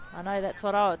 I know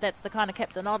that's the kind of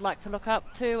captain I'd like to look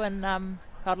up to, and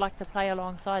I'd like to play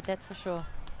alongside, that's for sure.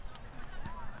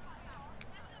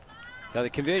 So the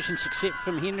conversion success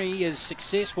from Henry is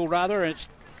successful rather, and it's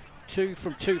 2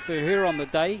 from 2 for her on the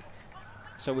day.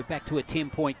 So we're back to a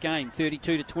 10-point game,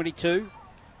 32-22.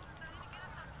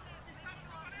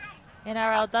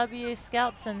 NRLW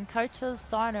scouts and coaches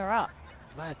sign her up.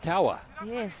 Tower.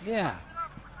 Yes. Yeah.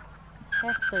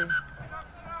 Have to.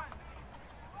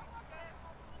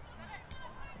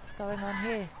 What's going on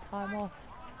here? Time off.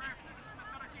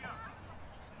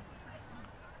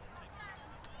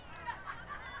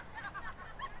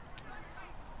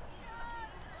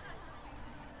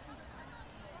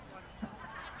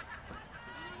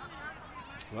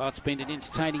 Well, it's been an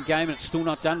entertaining game and it's still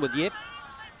not done with yet.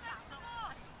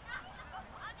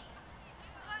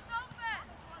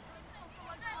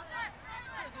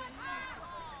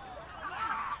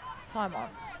 Time on.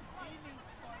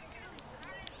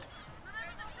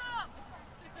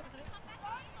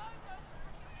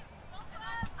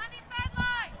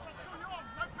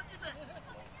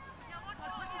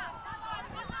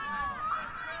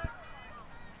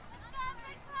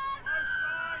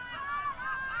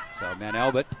 So Mount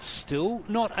Albert still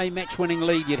not a match-winning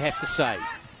lead, you'd have to say.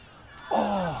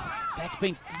 Oh, that's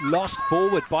been lost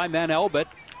forward by Mount Albert.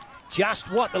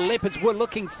 Just what the Leopards were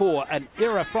looking for, an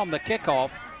error from the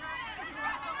kickoff.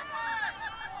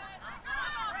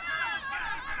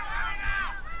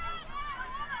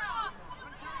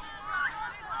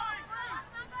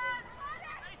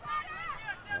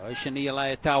 So Shania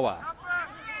Leotawa.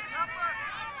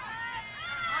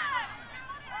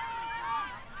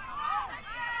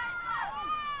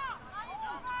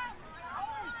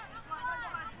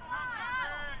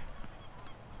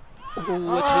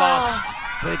 Oh, it's lost.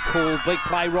 Big call, big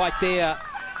play right there.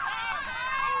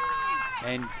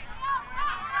 And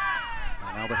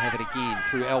Albert have it again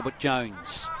through Albert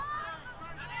Jones.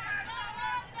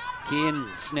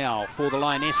 Cairns now for the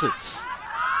Lionesses.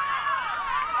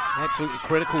 Absolutely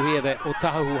critical here that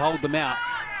Otahuhu hold them out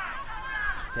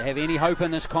to have any hope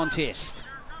in this contest.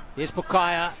 Here's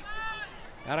Pukaya.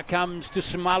 Out it comes to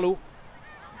Samalu.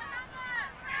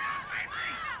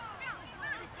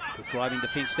 Good driving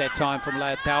defence that time from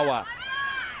Leotawa.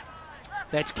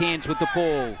 That's Cairns with the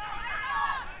ball.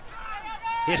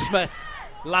 Here's Smith.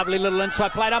 Lovely little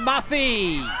inside play to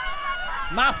Muffy.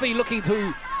 Muffy looking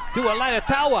to do a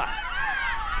Leotawa.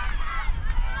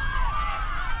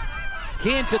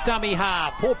 Cairns a dummy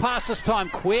half. Poor pass this time.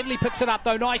 Quedley picks it up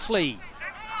though nicely.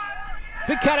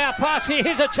 Big cutout pass here.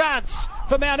 Here's a chance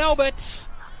for Mount Albert. It's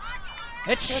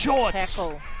Good short.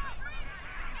 tackle.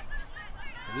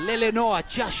 Lelenoa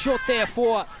just short there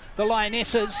for the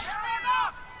Lionesses.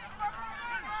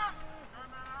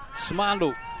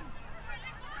 Smandu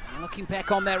looking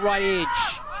back on that right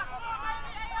edge.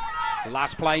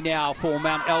 Last play now for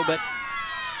Mount Albert.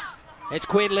 It's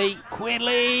Quedley.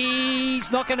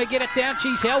 Quedley's not going to get it down.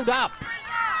 She's held up.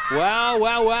 Well.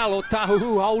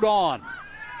 Otahuhu, hold on.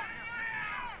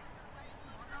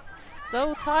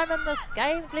 Still time in this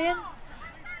game, Glenn.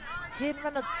 10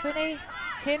 minutes 20,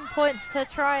 10 points to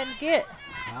try and get.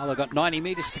 Well, they've got 90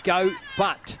 metres to go,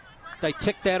 but they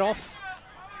ticked that off.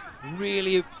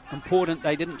 Really important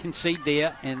they didn't concede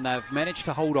there, and they've managed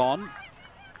to hold on.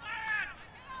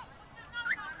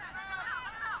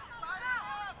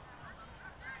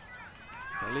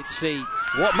 So let's see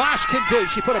what Marsh can do.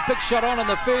 She put a big shot on in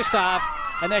the first half,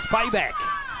 and that's payback.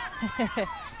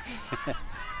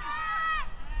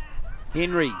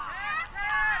 Henry.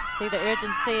 See the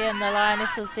urgency in the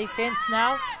Lionesses' defence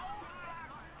now.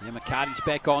 Yeah, McCarty's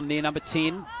back on there, number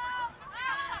 10.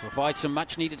 Provides some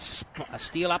much-needed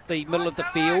steal up the middle of the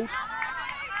field.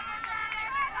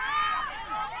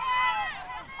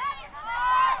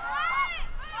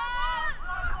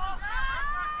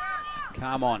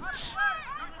 Carmont.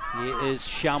 Here is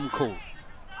Shamkul.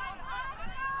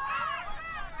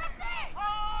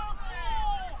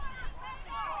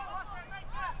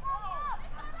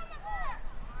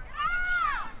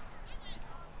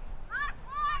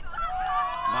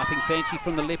 Nothing fancy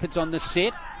from the Leopards on this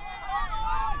set.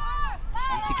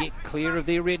 Just need to get clear of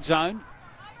their red zone.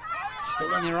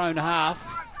 Still in their own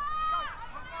half.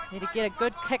 Need to get a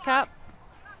good kick up.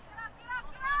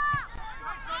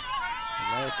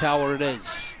 Lower tower it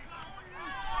is.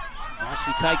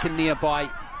 Nicely taken there by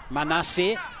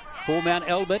Manasseh for Mount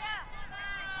Albert.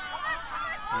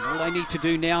 And all they need to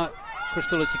do now,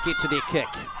 Crystal, is to get to their kick.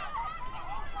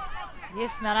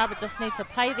 Yes, Mount Albert just need to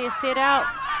play their set out,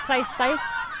 play safe.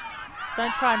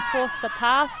 Don't try and force the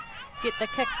pass. Get the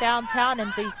kick downtown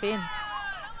and defend.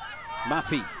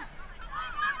 Muffy.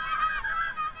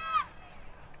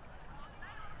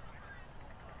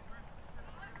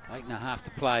 Eight and a half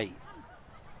to play.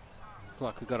 Looks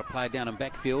like we've got a player down in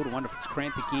backfield. I wonder if it's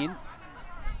cramp again.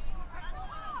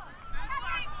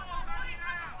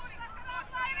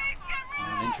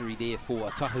 An injury there for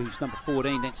Otahuhu's number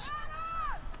 14. That's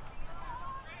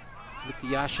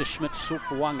Litiasha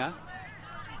Schmidt-Sopawanga.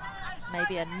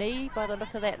 Maybe a knee by the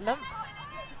look of that limp.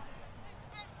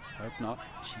 Hope not.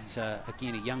 She's,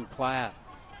 again, a young player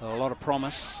with a lot of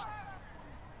promise.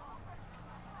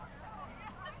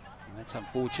 And that's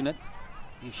unfortunate.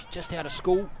 Yeah, she's just out of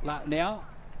school now.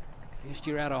 First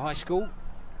year out of high school.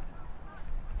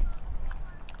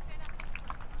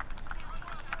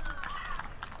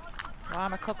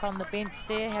 Rana Cook on the bench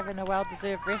there, having a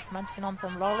well-deserved rest, munching on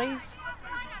some lollies.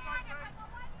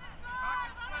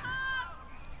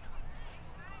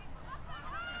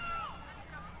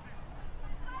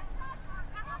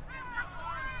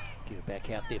 Get her back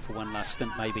out there for one last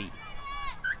stint, maybe.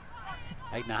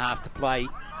 8 and a half to play.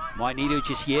 Might need her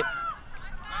just yet.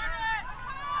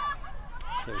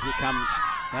 So here comes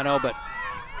Mount Albert.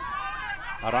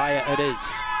 Araya it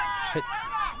is. Hit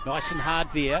nice and hard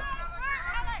there.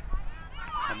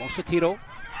 Amosatiro.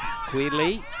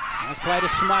 Quedley. Nice play to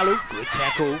Smalu. Good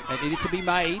tackle. It needed to be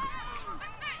made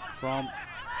from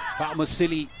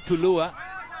Fa'amusili Tulua.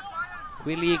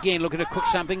 Quedley again looking to cook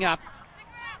something up.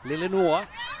 Lilinor.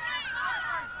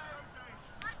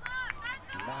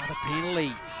 Another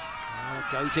penalty. Oh,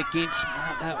 it goes against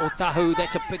Otahuhu.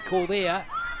 That's a big call there.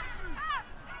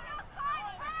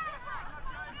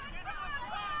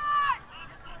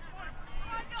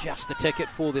 Just a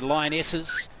ticket for the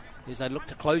Lionesses as they look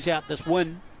to close out this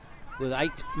win with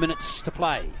 8 minutes to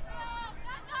play.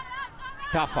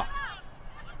 Tafa.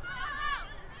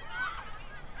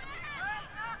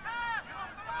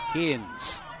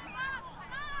 Cairns.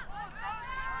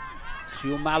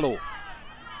 Siumalo.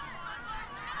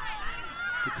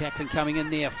 Good tackling coming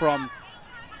in there from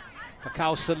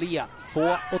Kakao Salia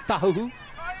for Otahuhu.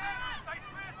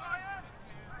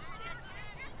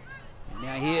 And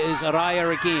now here is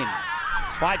Araya again.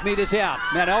 5 metres out.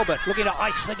 Mount Albert looking to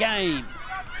ice the game.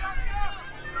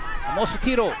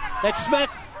 Amosatiro. That's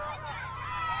Smith.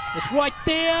 It's right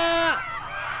there.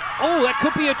 Oh, that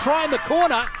could be a try in the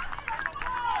corner.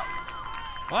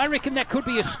 I reckon that could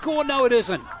be a score. No, it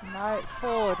isn't. No,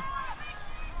 forward.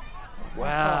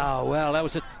 Wow, well, that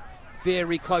was a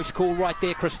very close call right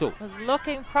there, Crystal. It was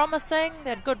looking promising. They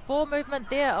had good ball movement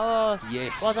there. Oh,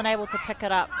 yes. Wasn't able to pick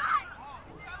it up.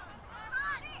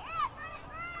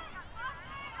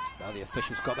 Well, the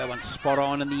officials got that one spot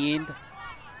on in the end.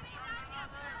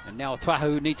 And now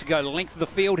Otahuhu need to go the length of the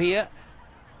field here.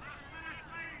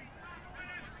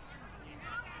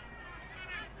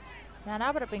 Mount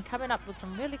Albert have been coming up with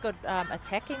some really good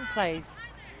attacking plays.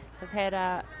 They've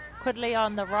had Quidley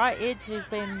on the right edge, who's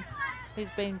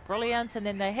been brilliant, and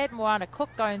then they had Moana Cook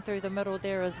going through the middle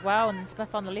there as well, and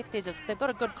Smith on the left edge. They've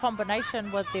got a good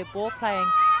combination with their ball playing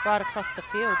right across the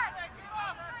field.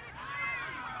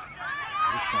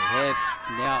 Yes, they have.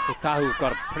 Now Otahuhu have got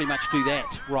to pretty much do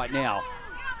that right now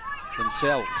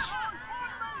themselves.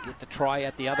 get the try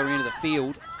at the other end of the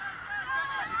field,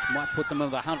 which might put them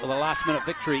in the hunt with a last-minute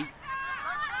victory.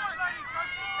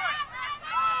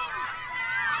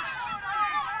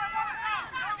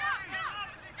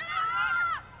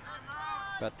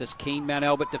 But this keen Mount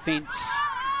Albert defence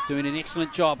is doing an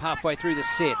excellent job halfway through the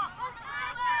set.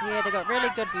 Yeah, they've got really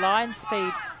good line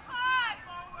speed.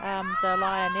 The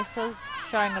Lionesses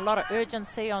showing a lot of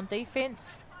urgency on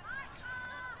defence.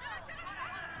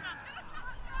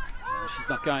 She's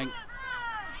not going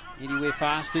anywhere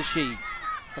fast, is she?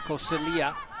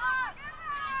 Fakosilia.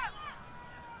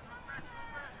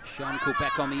 Shanko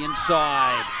back on the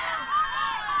inside.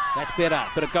 That's better.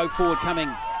 Bit of go forward coming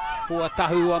for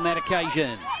Otahuhu on that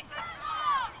occasion.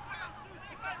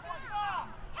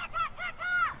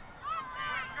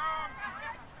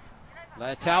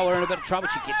 Tower in a bit of trouble.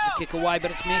 She gets the kick away,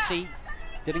 but it's messy.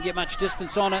 Didn't get much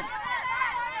distance on it.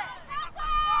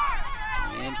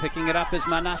 And picking it up is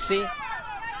Manasseh.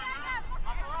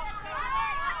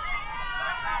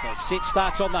 So set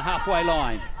starts on the halfway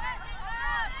line.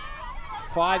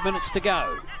 5 minutes to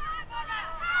go.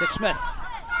 The Smith.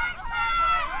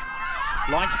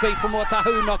 Line speed from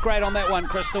Otahuhu, not great on that one,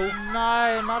 Crystal.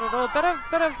 No, not at all.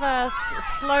 Bit of a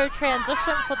slow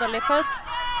transition for the Leopards.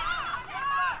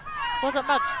 Wasn't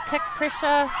much kick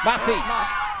pressure. Murphy.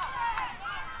 Nice.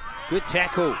 Good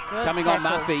tackle coming on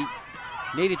Murphy.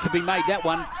 Needed to be made, that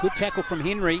one. Good tackle from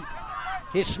Henry.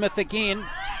 Here's Smith again.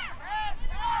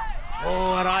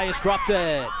 Oh, Arias dropped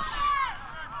it.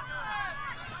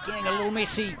 Getting a little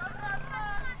messy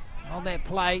on that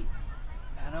play.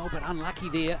 A bit unlucky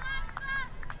there.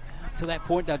 Up to that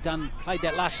point, they've played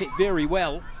that last set very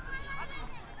well.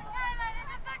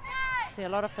 See a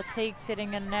lot of fatigue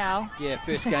setting in now. Yeah,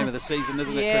 first game of the season,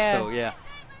 isn't it, Crystal? Yeah.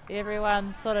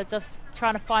 Everyone's sort of just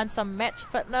trying to find some match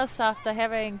fitness after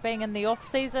being in the off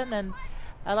season, and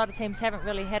a lot of teams haven't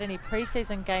really had any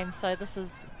pre-season games, so this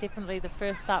is definitely the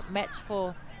first up match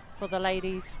for the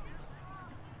ladies.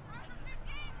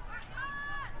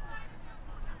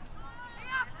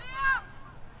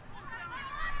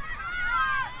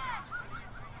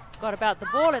 Got about the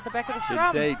ball at the back of the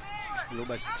scrum. Indeed.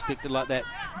 Almost expected like that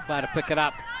player to pick it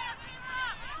up.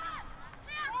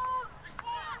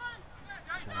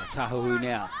 So Otahuhu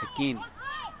now, again,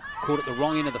 caught at the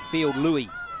wrong end of the field. Louis,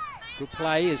 good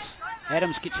play as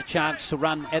Adams gets a chance to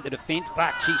run at the defence,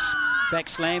 but she's back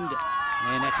slammed,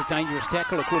 and that's a dangerous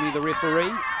tackle according to the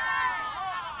referee.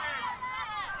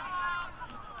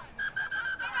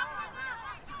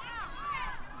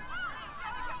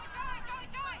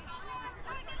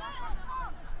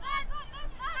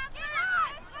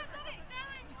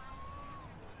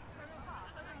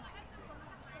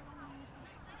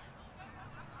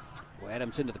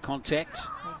 Adams into the contact.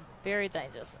 It was very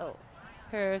dangerous. Oh,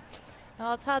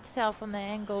 it's hard to tell from the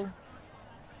angle.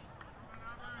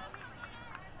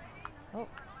 Oh,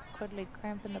 Quiddly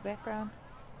cramp in the background.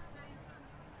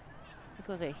 I think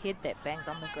it was her head that banged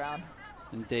on the ground.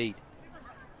 Indeed.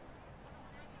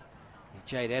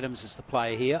 Jade Adams is the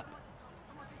player here.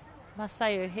 Must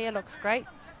say her hair looks great.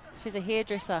 She's a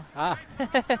hairdresser.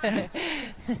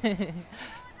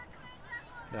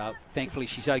 Thankfully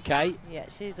she's okay. Yeah,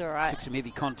 she's all right. Took some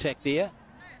heavy contact there.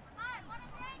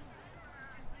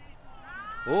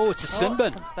 Oh, it's a sin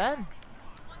bin. Well,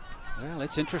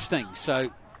 that's interesting.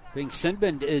 So being sin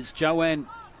binned is Joanne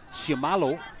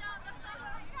Siamalo.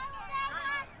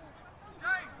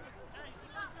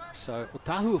 So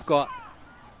Otahuhu have got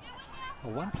a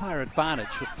one-player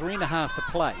advantage with 3.5 to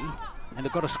play, and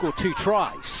they've got to score 2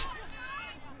 tries.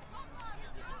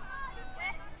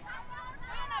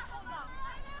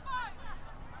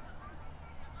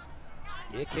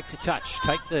 Yeah, kick to touch.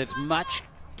 Take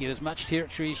get as much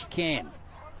territory as you can.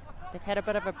 They've had a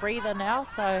bit of a breather now,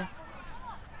 so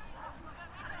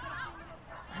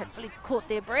hopefully caught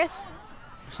their breath.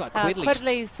 Looks like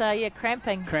Quiddly's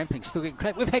cramping. Cramping, still getting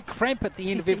cramp. We've had cramp at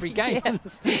the end of every game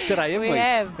today, haven't we? We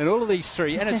have. And all of these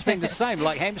 3, and it's been the same,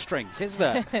 like hamstrings,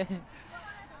 hasn't it?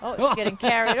 Oh, she's getting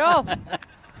carried off.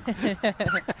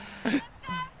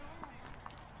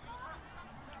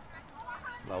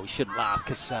 Well, we shouldn't laugh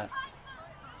because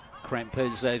cramp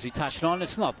is, as we touched on,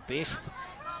 it's not the best.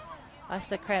 I used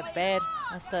to cramp bad.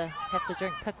 I used to have to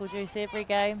drink pickle juice every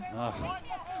game. Oh.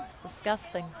 It's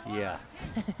disgusting. Yeah.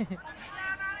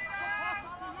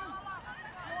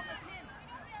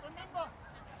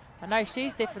 I know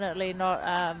she's definitely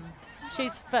not.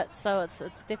 She's fit, so it's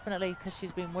definitely because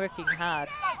she's been working hard.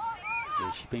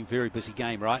 Yeah, she's been very busy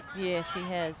game, right? Yeah, she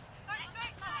has.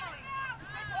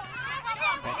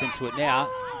 Back into it now.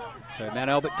 So Mount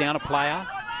Albert down a player.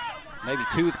 Maybe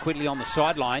 2 with Quiddly on the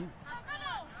sideline.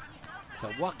 So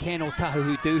what can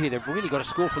Otahuhu do here? They've really got to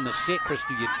score from the set,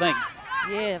 Crystal, you'd think.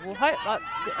 Yeah, well,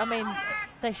 I mean,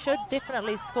 they should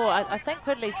definitely score. I think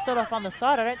Quigley stood off on the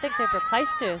side. I don't think they've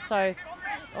replaced her. So,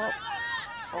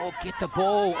 oh, get the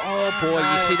ball. Oh, boy,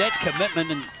 no. You see, that's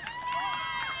commitment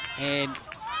and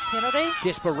penalty?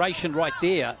 Desperation right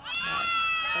there.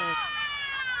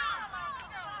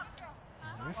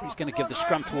 The referee's going to give the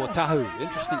scrum to Otahuhu.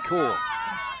 Interesting call.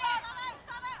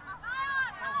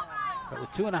 But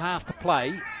with 2.5 to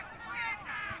play,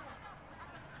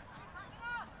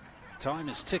 time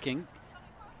is ticking.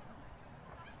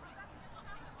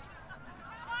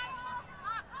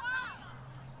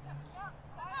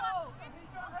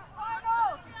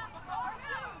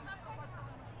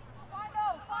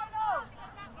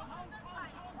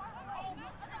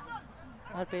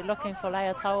 I'd be looking for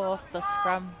Leopards off the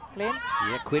scrum, Glenn.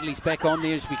 Yeah, Quedley's back on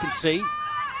there, as we can see.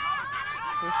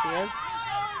 There she is.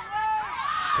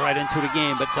 Straight into it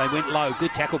again, but they went low.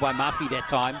 Good tackle by Murphy that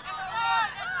time.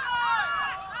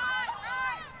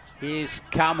 Here's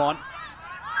Carmon.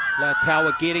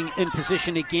 Lautawa getting in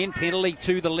position again. Penalty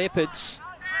to the Leopards.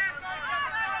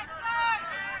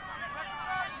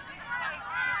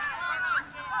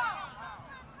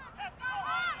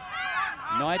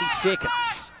 .90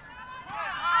 seconds.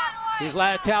 Here's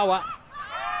Lautawa.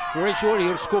 Very sure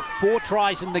he'll score 4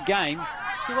 tries in the game.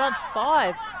 She wants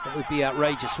 5. That would be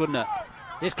outrageous, wouldn't it?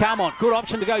 Here's Carmon. Good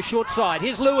option to go short side.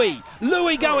 Here's Louis.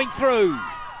 Louis going through.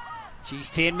 She's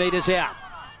 10 metres out.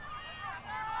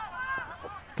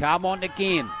 Carmon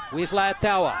again. Where's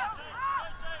Lautawa?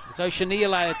 It's Oceania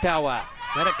Lautawa.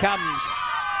 Then it comes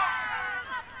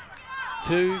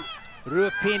to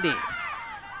Ruapeni.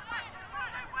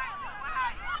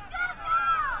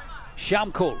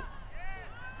 Shamkul.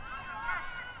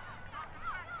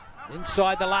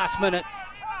 Inside the last minute.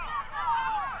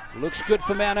 Looks good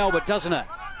for Mount Albert, doesn't it?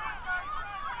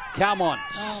 Carmon.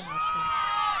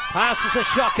 Passes a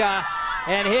shocker.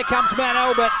 And here comes Mount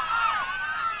Albert.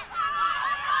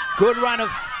 Good run of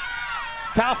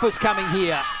Taufa's coming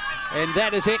here. And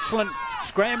that is excellent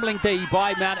scrambling D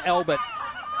by Mount Albert.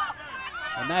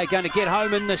 And they're going to get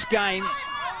home in this game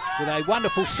with a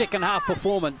wonderful second half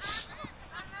performance.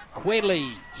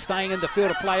 Quedley staying in the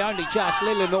field of play, only just.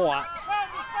 Leonor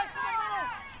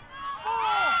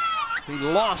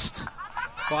been lost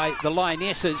by the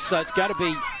Lionesses, so it's going to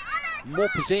be more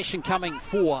possession coming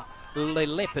for the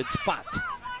Leopards, but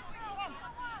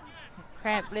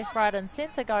cramp left, right and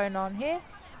centre going on here.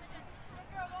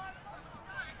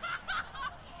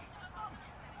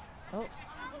 Oh,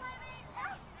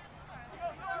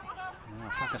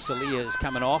 Whakasalia is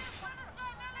coming off.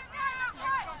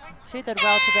 She did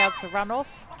well to be able to run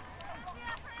off.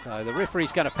 So the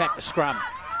referee's going to pack the scrum,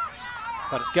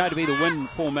 but it's going to be the win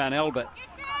for Mount Albert.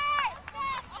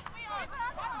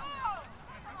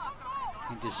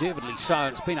 And deservedly so.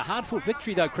 It's been a hard-fought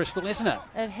victory though, Crystal, hasn't it?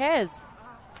 It has.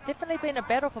 It's definitely been a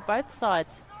battle for both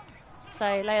sides. So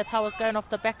Leotawa's going off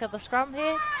the back of the scrum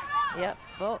here. Yep.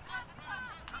 Well.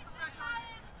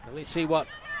 So let's see what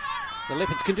the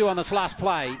Leopards can do on this last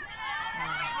play.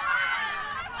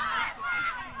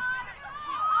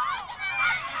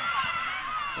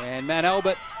 And Mount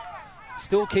Albert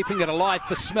still keeping it alive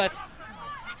for Smith.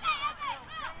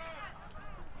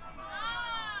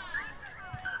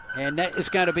 And that is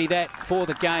going to be that for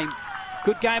the game.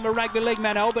 Good game of rugby league,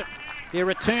 Mount Albert. Their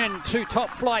return to top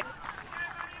flight.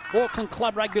 Auckland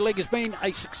Club Rugby League has been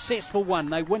a successful one.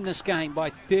 They win this game by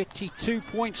 32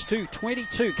 points to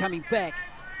 22, coming back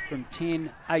from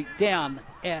 10-8 down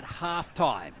at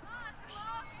half-time.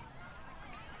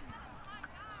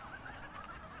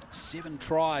 7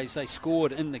 tries they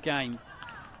scored in the game.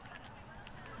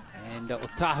 And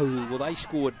Otahuhu, well, they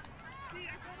scored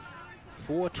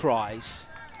 4 tries,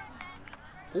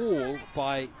 all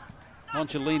by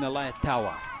Angelina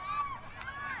Lautawa.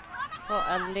 What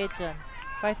a legend.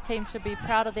 Both teams should be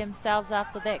proud of themselves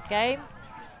after that game.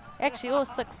 Actually, all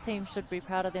 6 teams should be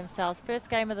proud of themselves. First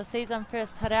game of the season,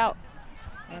 first hit out,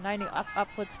 and only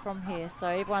upwards from here. So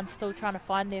everyone's still trying to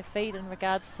find their feet in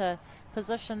regards to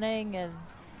positioning and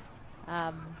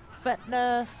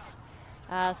fitness.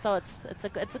 So it's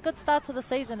a good start to the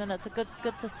season, and it's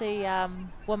good to see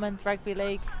women's rugby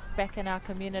league back in our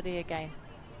community again.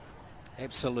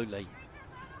 Absolutely.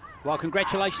 Well,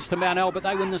 congratulations to Mount Albert.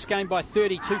 They win this game by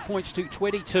 32 points to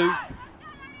 22.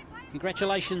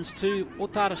 Congratulations to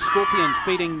Otara Scorpions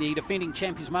beating the defending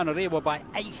champions Manarewa by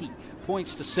 80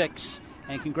 points to 6.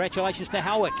 And congratulations to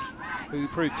Howick, who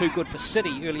proved too good for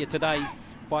City earlier today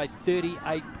by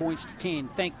 38 points to 10.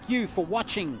 Thank you for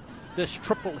watching this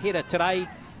triple header today.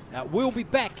 We'll be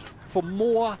back for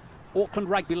more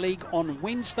Auckland Rugby League on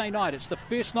Wednesday night. It's the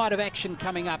first night of action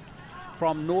coming up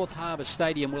from North Harbour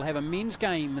Stadium. We'll have a men's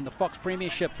game in the Fox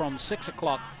Premiership from 6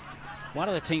 o'clock. One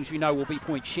of the teams we know will be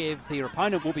Point Chev. Their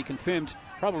opponent will be confirmed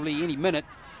probably any minute.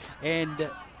 And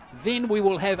then we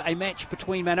will have a match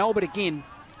between Mount Albert again,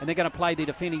 and they're going to play the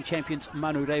defending champions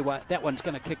Manurewa. That one's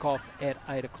going to kick off at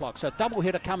 8 o'clock. So double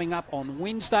header coming up on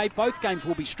Wednesday. Both games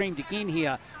will be streamed again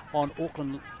here on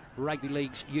Auckland Rugby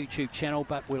League's YouTube channel,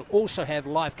 but we'll also have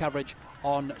live coverage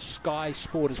on Sky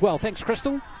Sport as well. Thanks,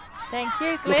 Crystal. Thank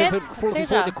you, Glenn. Looking forward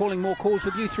to calling more calls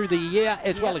with you through the year,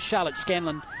 as well as Charlotte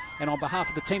Scanlon. And on behalf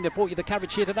of the team that brought you the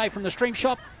coverage here today from the Stream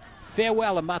Shop,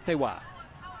 farewell and matewa.